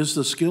 is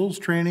the skills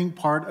training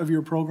part of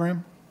your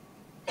program?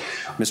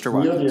 Mr.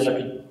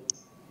 Watkins.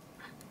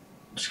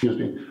 Excuse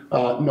me.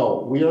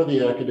 No, we are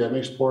the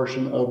academics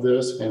portion of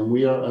this, and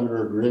we are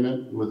under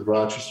agreement with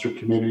Rochester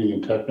Community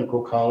and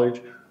Technical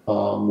College,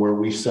 where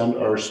we send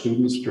our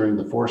students during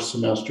the 4th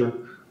semester,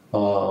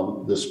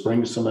 the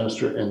spring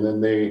semester, and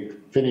then they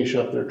finish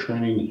up their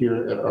training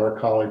here at our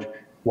college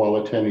while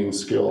attending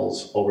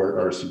skills over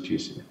at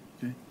RCTC.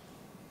 Okay.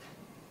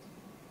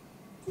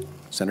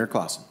 Senator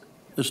Clausen.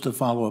 Just to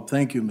follow up,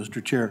 thank you,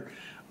 Mr. Chair.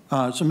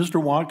 So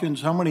Mr.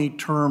 Watkins, how many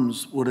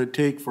terms would it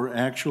take for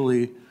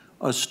actually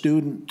a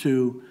student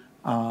to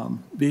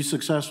be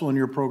successful in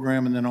your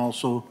program and then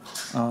also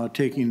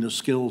taking the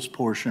skills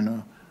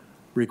portion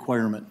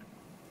requirement?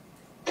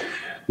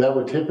 That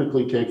would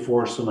typically take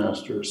 4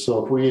 semesters.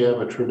 So if we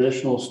have a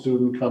traditional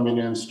student coming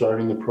in,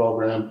 starting the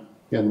program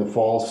in the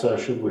fall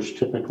session, which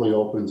typically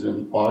opens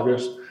in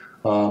August,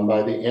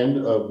 by the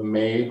end of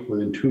May,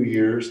 within 2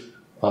 years,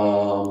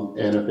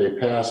 and if they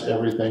pass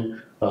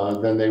everything,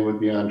 then they would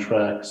be on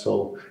track.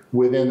 So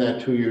within that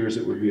 2 years,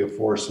 it would be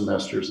 4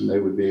 semesters, and they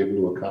would be able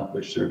to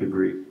accomplish their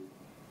degree.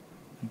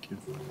 Thank you.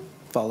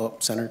 Follow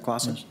up, Senator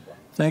Clausen. Yes.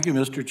 Thank you,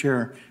 Mr.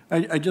 Chair.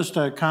 I just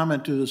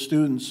comment to the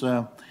students,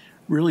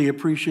 really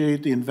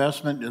appreciate the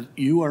investment that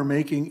you are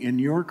making in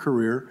your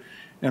career,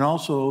 and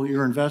also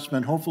your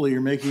investment, hopefully,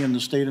 you're making in the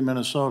state of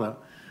Minnesota.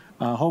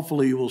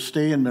 Hopefully, you will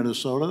stay in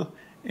Minnesota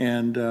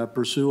and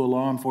pursue a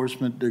law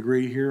enforcement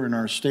degree here in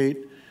our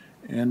state.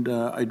 And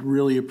I'd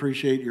really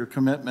appreciate your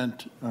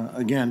commitment,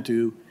 again,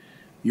 to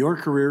your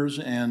careers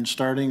and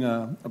starting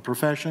a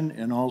profession,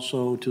 and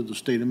also to the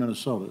state of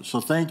Minnesota. So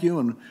thank you,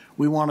 and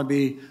we want to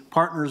be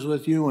partners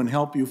with you and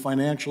help you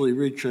financially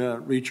reach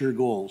your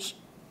goals.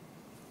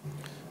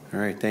 All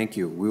right, thank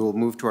you. We will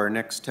move to our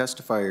next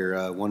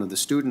testifier, one of the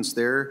students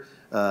there,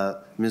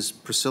 Ms.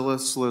 Priscilla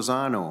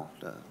Slozano.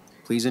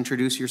 Please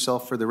introduce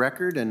yourself for the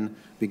record and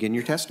begin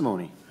your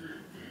testimony.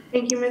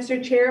 Thank you,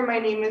 Mr. Chair. My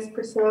name is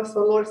Priscilla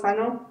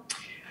Solorzano.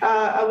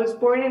 I was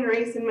born and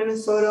raised in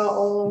Minnesota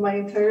all my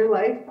entire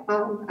life.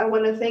 I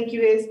want to thank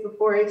you guys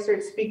before I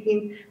start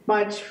speaking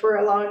much for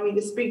allowing me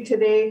to speak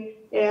today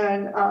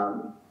and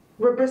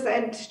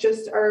represent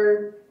just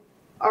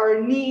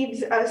our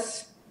needs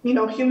as, you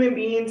know, human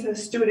beings,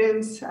 as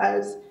students,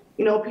 as,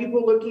 you know,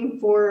 people looking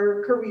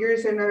for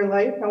careers in our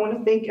life. I want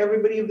to thank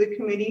everybody of the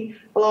committee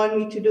allowing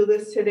me to do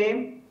this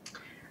today.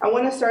 I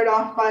want to start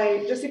off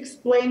by just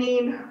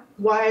explaining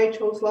why I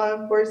chose law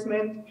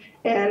enforcement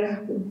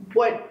and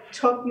what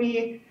took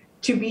me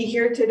to be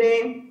here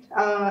today.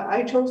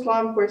 I chose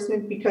law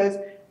enforcement because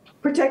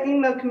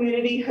protecting the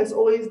community has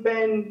always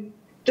been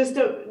just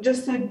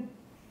a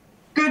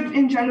good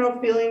in general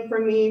feeling for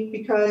me,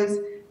 because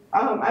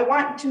I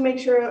want to make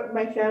sure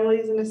my family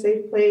is in a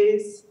safe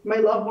place, my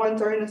loved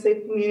ones are in a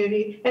safe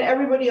community, and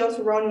everybody else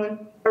around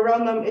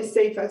them is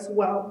safe as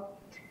well.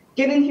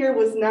 Getting here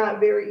was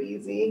not very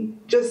easy.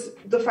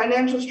 Just the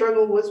financial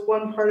struggle was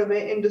one part of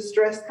it, and the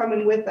stress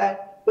coming with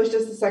that was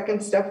just the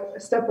second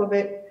step of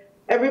it.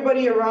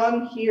 Everybody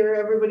around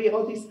here,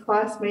 all these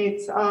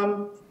classmates,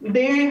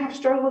 they have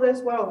struggled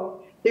as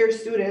well. They're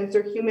students,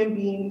 they're human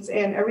beings,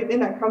 and everything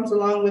that comes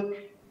along with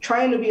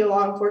trying to be a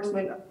law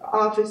enforcement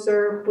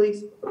officer,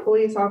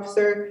 police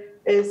officer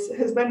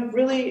has been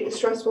really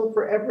stressful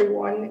for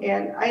everyone.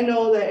 And I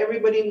know that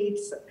everybody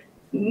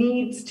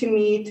needs to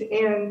meet,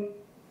 and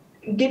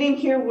getting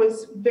here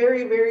was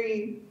very,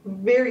 very,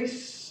 very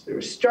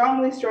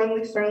strongly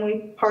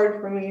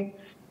hard for me.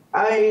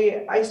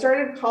 I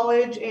started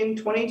college in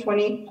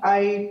 2020.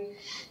 I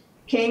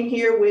came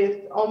here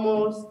with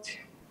almost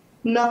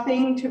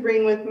nothing to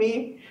bring with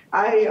me.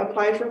 I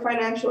applied for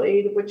financial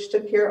aid, which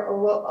took care of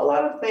a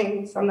lot of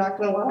things, I'm not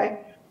gonna lie,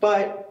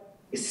 but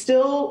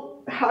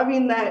still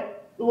having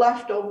that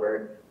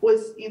leftover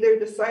was either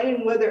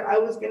deciding whether I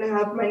was gonna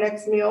have my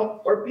next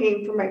meal or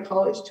paying for my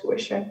college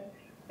tuition.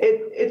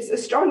 It's a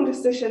strong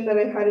decision that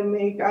I had to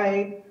make.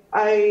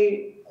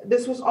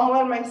 This was all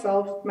on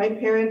myself. My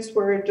parents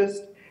were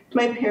just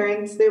my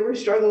parents. They were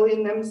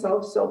struggling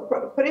themselves, so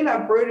putting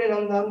that burden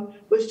on them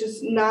was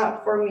just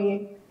not for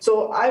me.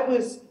 So I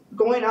was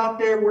going out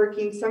there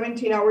working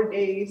 17-hour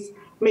days,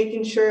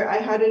 making sure I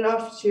had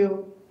enough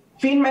to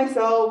feed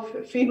myself,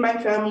 feed my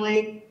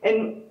family,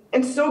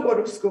 and still go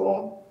to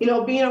school. You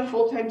know, being a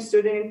full-time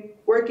student,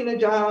 working a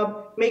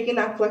job, making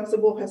that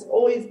flexible has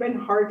always been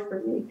hard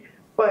for me.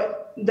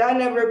 But that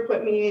never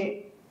put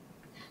me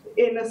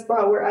in a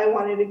spot where I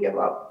wanted to give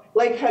up.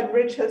 Like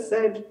Rich has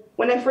said,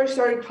 when I first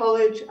started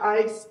college,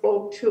 I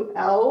spoke to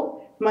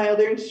Elle, my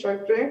other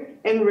instructor,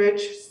 and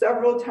Rich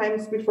several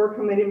times before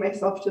committing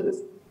myself to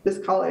this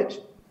college.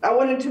 I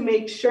wanted to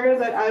make sure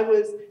that I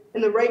was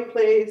in the right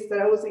place, that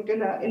I wasn't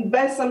gonna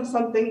invest on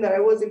something that I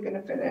wasn't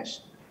gonna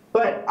finish.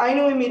 But I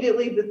knew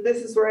immediately that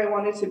this is where I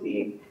wanted to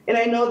be. And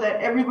I know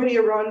that everybody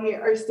around me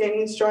are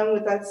standing strong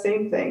with that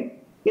same thing.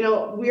 You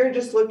know, we are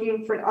just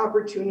looking for an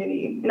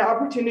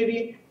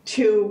opportunity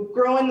to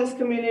grow in this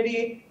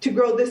community, to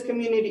grow this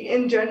community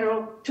in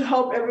general, to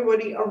help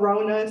everybody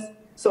around us.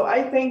 So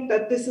I think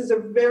that this is a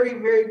very,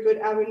 very good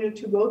avenue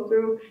to go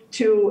through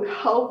to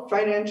help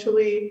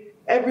financially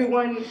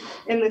everyone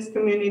in this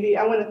community.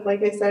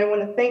 Like I said, I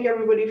want to thank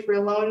everybody for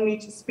allowing me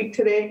to speak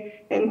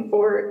today and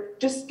for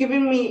just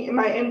giving me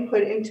my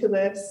input into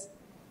this.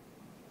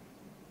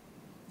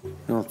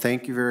 Well,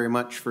 thank you very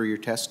much for your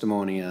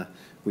testimony.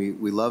 We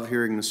love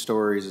hearing the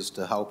stories as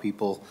to how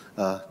people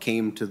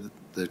came to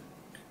the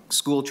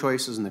school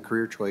choices and the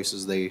career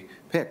choices they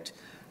picked.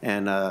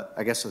 And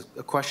I guess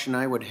a question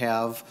I would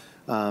have,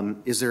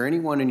 is there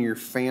anyone in your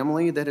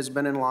family that has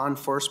been in law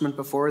enforcement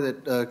before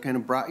that kind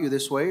of brought you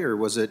this way, or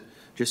was it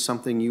just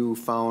something you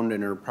found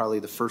and are probably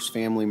the first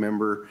family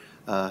member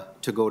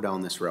to go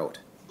down this route?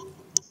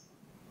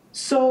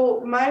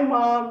 So my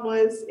mom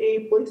was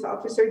a police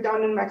officer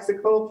down in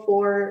Mexico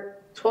for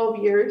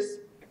 12 years.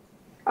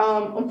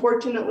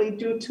 Unfortunately,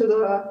 due to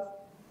the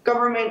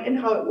government and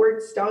how it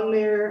works down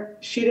there,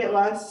 she didn't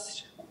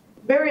last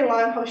very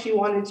long how she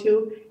wanted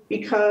to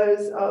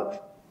because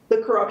of the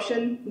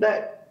corruption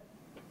that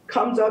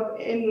comes up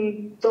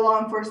in the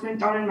law enforcement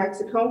down in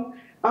Mexico.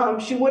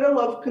 She would have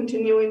loved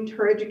continuing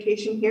her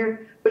education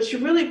here, but she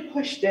really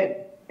pushed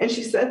it. And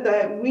she said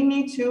that we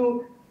need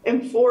to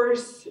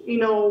enforce,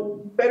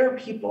 better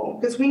people,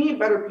 because we need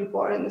better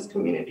people out in this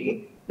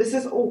community. This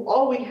is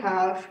all we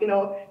have.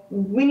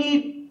 We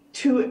need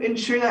to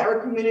ensure that our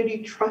community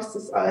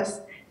trusts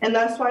us. And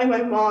that's why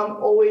my mom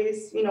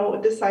always,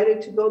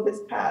 decided to go this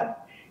path.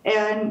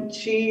 And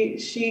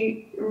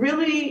she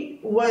really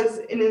was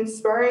an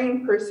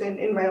inspiring person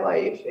in my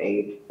life,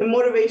 a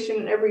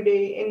motivation every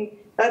day. And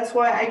that's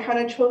why I kind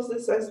of chose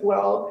this as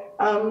well.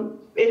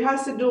 It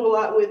has to do a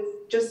lot with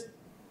just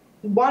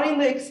wanting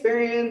the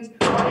experience,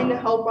 wanting to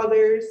help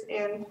others,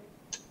 and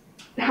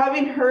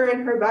having her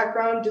and her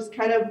background just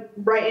kind of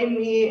brighten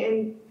me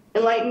and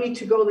enlighten me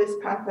to go this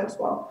path as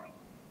well.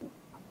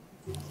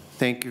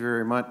 Thank you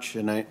very much.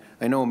 And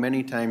I know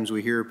many times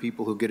we hear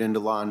people who get into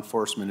law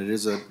enforcement, it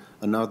is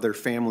another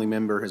family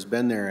member has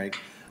been there.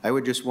 I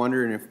would just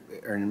wonder,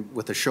 and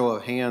with a show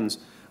of hands,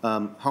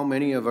 how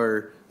many of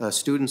our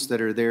students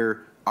that are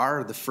there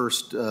are the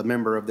first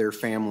member of their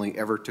family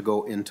ever to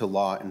go into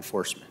law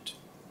enforcement?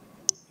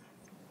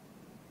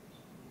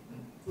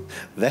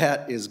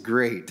 That is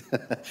great.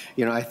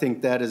 I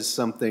think that is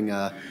something,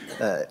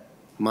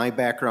 my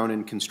background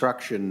in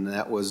construction,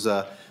 that was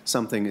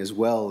something as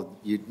well.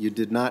 You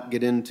did not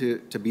get into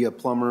to be a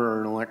plumber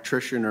or an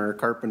electrician or a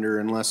carpenter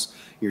unless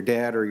your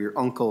dad or your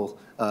uncle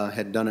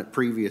had done it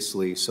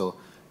previously. So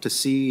to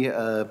see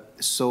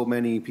so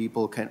many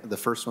people, the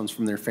first ones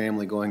from their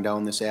family going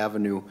down this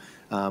avenue,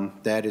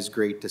 that is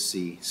great to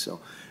see. So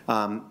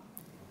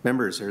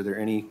Members, are there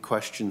any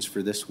questions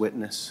for this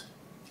witness?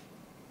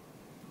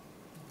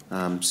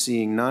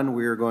 Seeing none,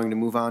 we are going to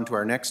move on to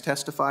our next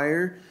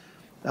testifier,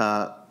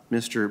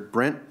 Mr.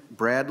 Brent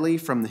Bradley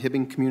from the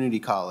Hibbing Community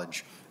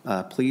College.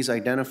 Please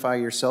identify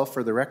yourself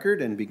for the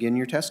record and begin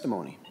your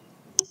testimony.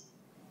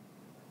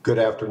 Good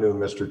afternoon,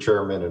 Mr.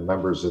 Chairman and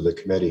members of the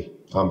committee.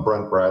 I'm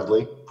Brent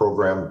Bradley,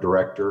 Program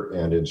Director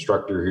and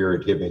Instructor here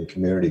at Hibbing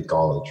Community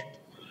College.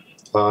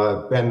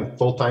 I've been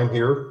full-time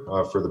here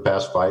for the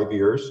past 5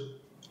 years.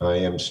 I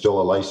am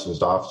still a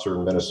licensed officer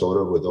in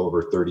Minnesota with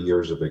over 30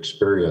 years of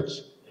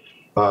experience.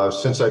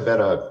 Since I've been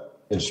an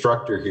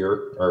instructor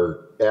here,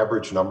 our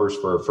average numbers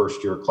for a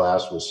first-year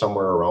class was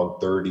somewhere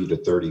around 30 to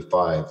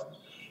 35.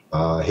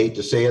 I hate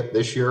to say it,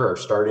 this year our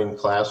starting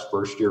class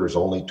first year is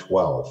only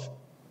 12.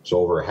 So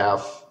over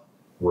half,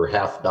 we're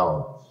half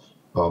down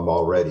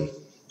already.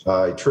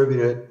 I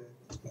attribute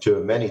it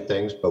to many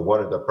things, but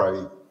one of the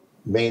probably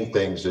main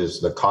things is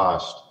the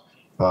cost.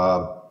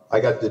 I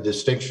got the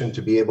distinction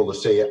to be able to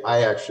say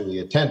I actually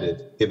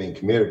attended Hibbing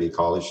Community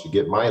College to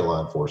get my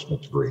law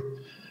enforcement degree.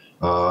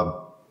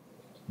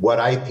 What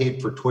I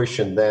paid for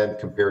tuition then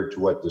compared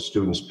to what the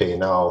students pay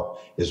now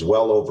is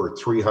well over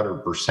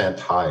 300%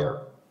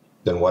 higher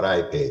than what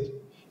I paid.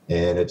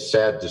 And it's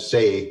sad to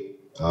say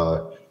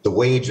the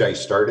wage I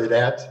started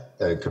at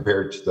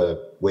compared to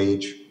the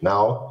wage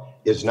now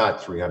is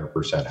not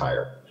 300%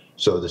 higher.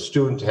 So the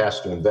student has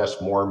to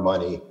invest more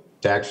money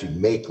to actually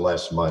make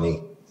less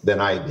money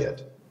than I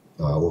did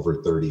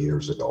over 30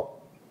 years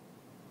ago.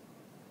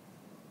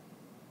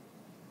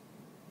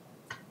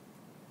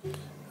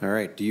 All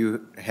right, do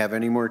you have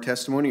any more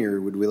testimony, or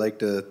would we like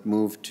to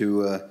move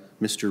to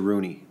Mr.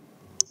 Rooney?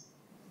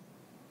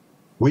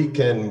 We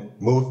can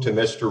move to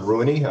Mr.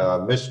 Rooney.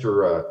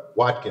 Mr.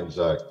 Watkins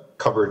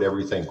covered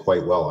everything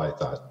quite well, I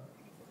thought.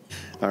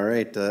 All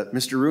right,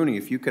 Mr. Rooney,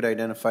 if you could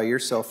identify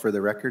yourself for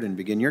the record and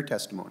begin your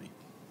testimony.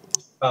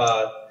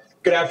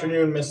 Good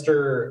afternoon,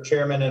 Mr.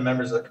 Chairman and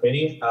members of the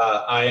committee.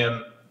 I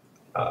am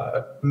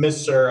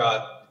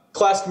Mr.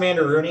 Class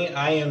Commander Rooney.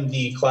 I am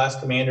the class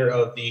commander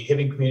of the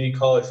Hibbing Community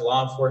College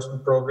Law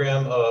Enforcement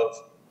Program of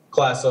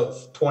class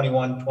of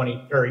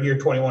year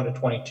 21 to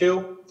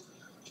 22.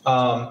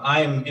 I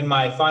am in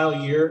my final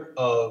year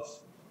of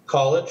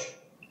college,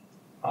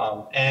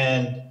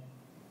 and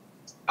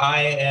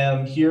I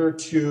am here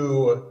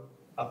to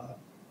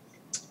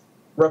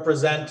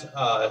represent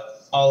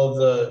all of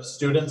the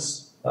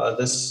students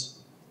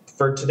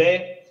for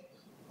today.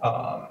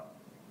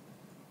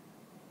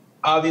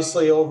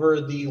 Obviously, over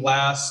the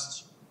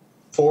last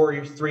 4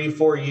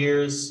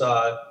 years,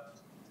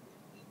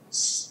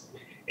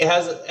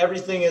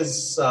 everything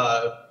has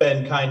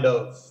been kind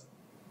of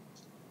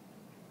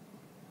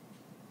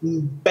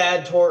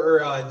bad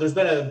there's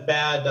been a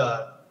bad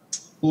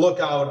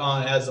lookout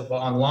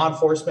on law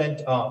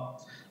enforcement.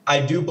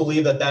 I do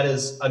believe that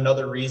is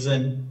another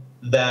reason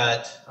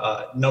that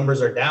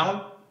numbers are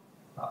down.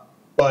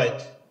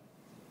 But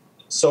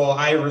so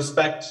I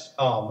respect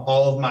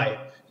all of my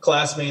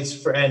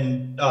classmates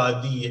and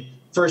the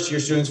first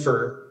year students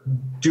for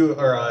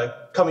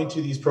coming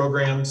to these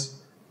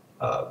programs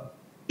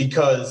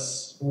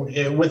because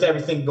with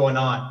everything going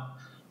on.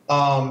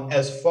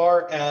 As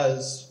far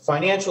as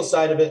financial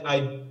side of it,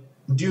 I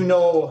do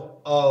know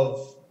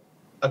of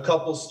a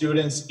couple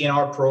students in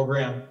our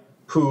program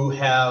who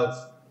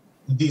have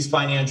these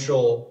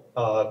financial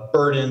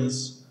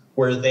burdens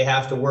where they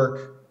have to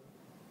work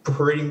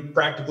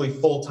practically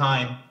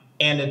full-time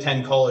and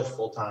attend college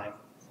full-time.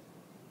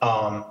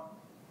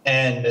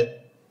 And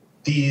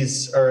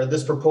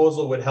this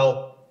proposal would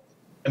help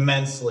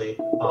immensely.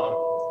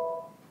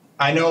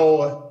 I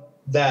know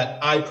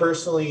that I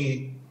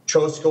personally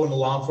chose to go into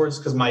law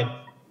enforcement because my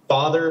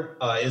father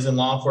is in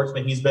law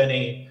enforcement. He's been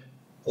a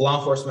law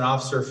enforcement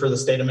officer for the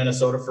state of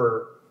Minnesota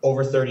for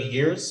over 30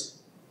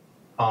 years.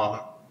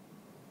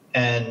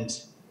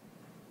 And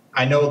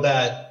I know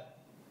that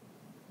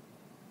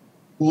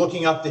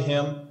looking up to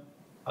him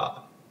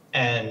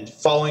and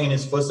following in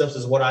his footsteps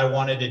is what I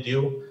wanted to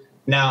do.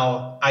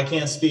 Now, I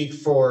can't speak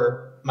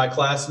for my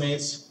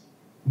classmates,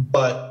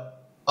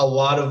 but a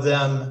lot of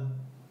them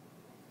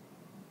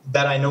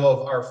that I know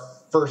of are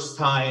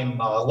first-time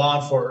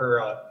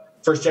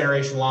first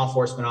generation law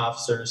enforcement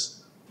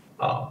officers.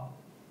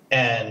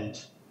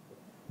 And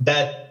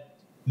that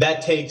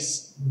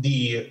takes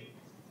the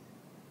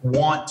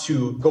want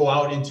to go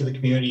out into the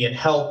community and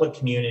help a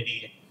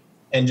community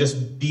and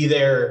just be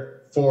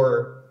there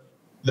for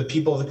the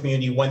people of the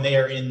community when they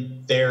are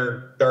in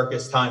their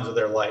darkest times of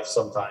their life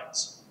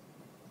sometimes.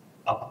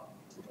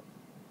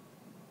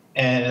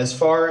 And as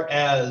far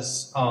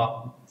as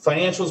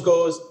financials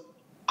goes,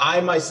 I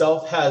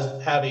myself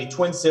have a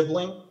twin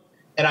sibling,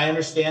 and I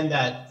understand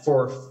that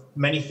for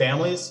many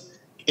families,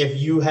 if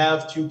you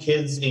have 2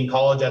 kids in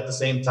college at the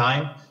same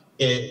time,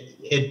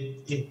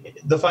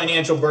 the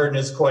financial burden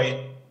is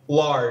quite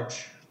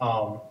large.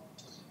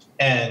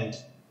 And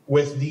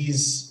with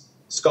these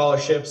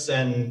scholarships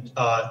and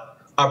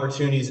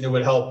opportunities, it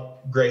would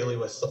help greatly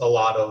with a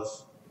lot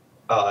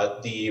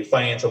of the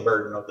financial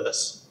burden of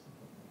this.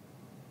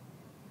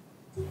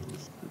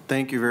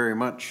 Thank you very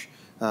much.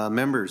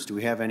 Members, do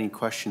we have any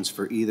questions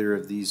for either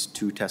of these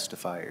two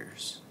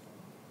testifiers?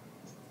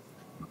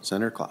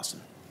 Senator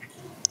Clausen.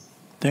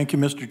 Thank you,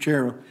 Mr.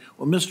 Chair.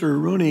 Well, Mr.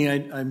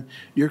 Rooney,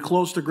 you're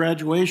close to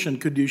graduation.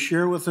 Could you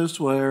share with us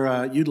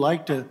where you'd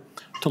like to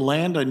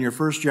land on your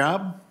first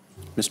job?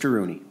 Mr.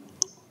 Rooney.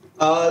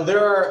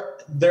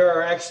 There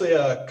are actually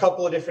a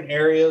couple of different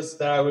areas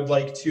that I would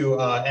like to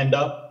end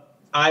up.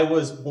 I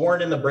was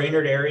born in the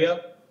Brainerd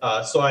area,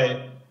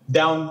 so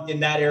down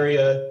in that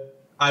area,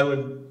 I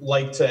would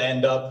like to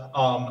end up.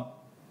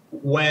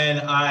 When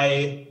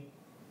I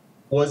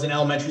was in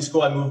elementary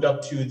school, I moved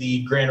up to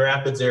the Grand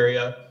Rapids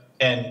area,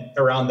 and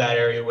around that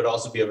area would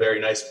also be a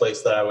very nice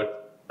place that I would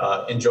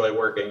enjoy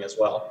working as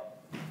well.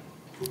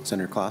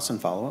 Senator Clausen,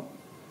 follow up.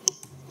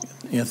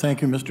 Yeah,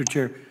 thank you, Mr.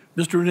 Chair.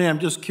 Mr. Rooney, I'm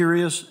just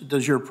curious,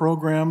 does your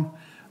program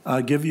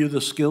give you the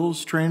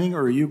skills training,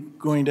 or are you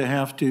going to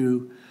have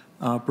to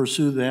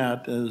pursue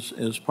that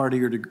as part of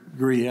your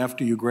degree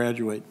after you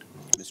graduate?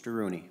 Mr.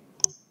 Rooney.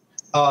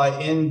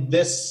 In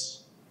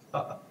this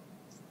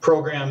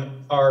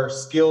program, our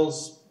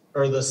skills,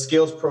 or the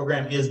skills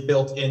program, is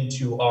built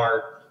into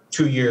our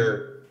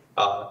 2-year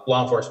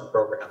law enforcement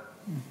program.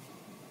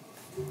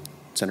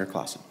 Senator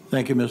Clausen.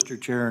 Thank you, Mr.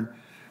 Chair.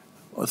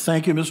 Well,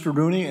 thank you, Mr.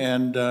 Rooney,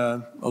 and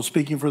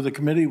speaking for the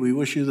committee, we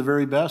wish you the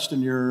very best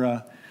in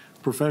your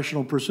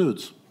professional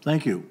pursuits.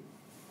 Thank you.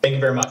 Thank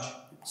you very much.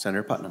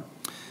 Senator Putnam.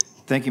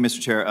 Thank you, Mr.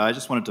 Chair. I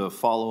just wanted to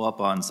follow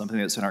up on something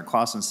that Senator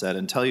Clausen said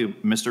and tell you,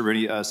 Mr.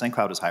 Rooney, St.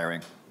 Cloud is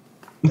hiring.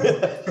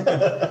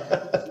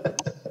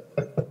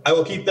 I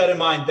will keep that in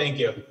mind. Thank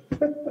you.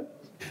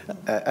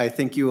 I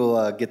think you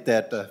will get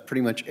that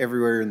pretty much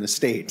everywhere in the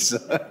states.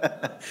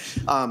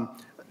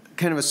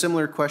 Kind of a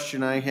similar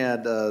question I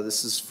had,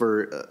 this is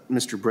for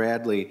Mr.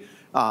 Bradley.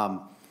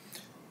 How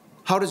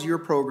does your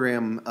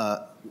program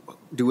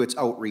do its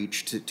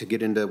outreach to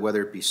get into,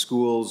 whether it be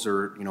schools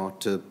or,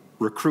 to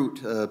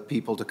recruit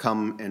people to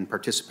come and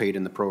participate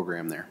in the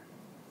program there?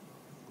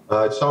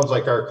 It sounds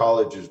like our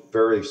college is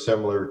very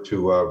similar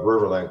to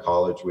Riverland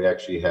College. We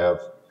actually have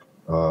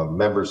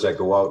members that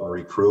go out and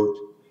recruit.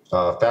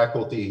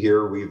 Faculty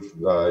here, we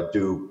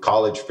do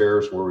college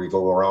fairs where we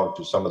go around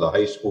to some of the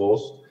high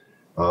schools.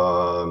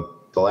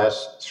 The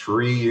last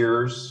 3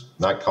 years,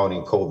 not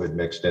counting COVID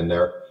mixed in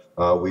there,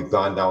 we've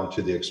gone down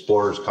to the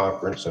Explorers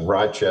Conference in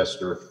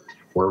Rochester,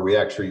 where we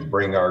actually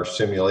bring our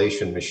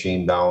simulation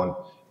machine down,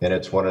 and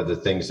it's one of the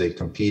things they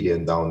compete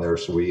in down there.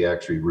 So we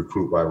actually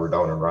recruit while we're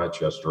down in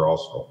Rochester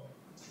also.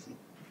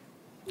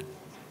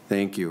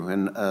 Thank you.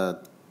 And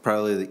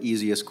probably the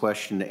easiest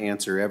question to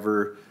answer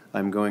ever.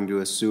 I'm going to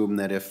assume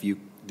that if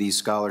these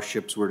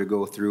scholarships were to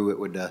go through, it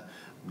would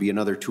be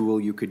another tool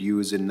you could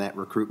use in that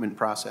recruitment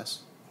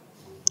process?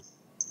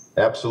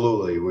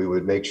 Absolutely. We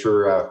would make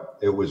sure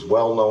it was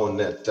well known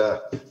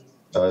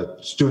that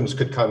students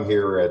could come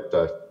here at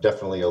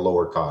definitely a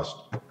lower cost.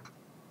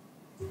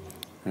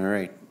 All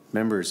right.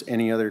 Members,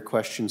 any other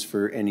questions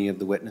for any of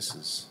the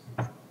witnesses?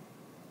 All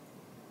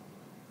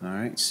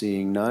right.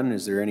 Seeing none,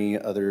 is there any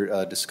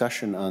other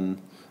discussion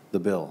on the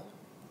bill?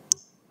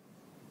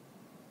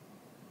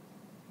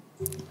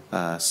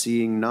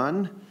 Seeing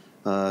none,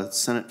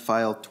 Senate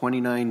File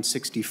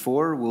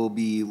 2964 will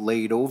be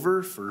laid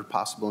over for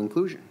possible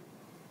inclusion.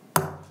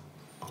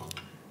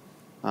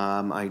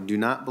 I do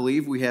not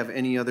believe we have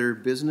any other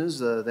business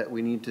that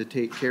we need to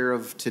take care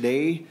of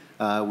today.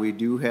 We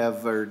do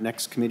have our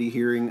next committee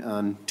hearing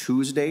on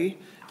Tuesday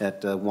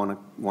at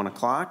 1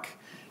 o'clock,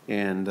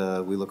 and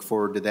we look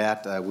forward to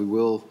that.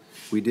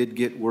 We did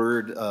get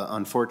word,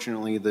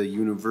 unfortunately, the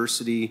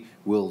university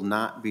will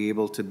not be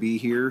able to be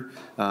here,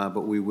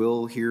 but we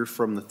will hear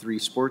from the 3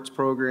 sports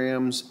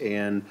programs,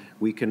 and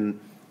we can,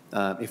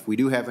 if we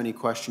do have any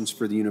questions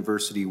for the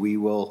university, we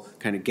will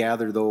kind of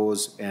gather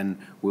those, and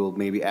we'll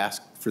maybe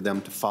ask for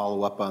them to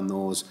follow up on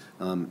those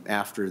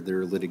after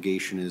their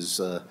litigation is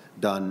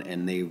done,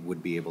 and they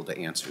would be able to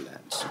answer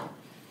that.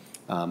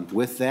 So,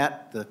 with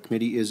that, the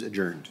committee is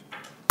adjourned.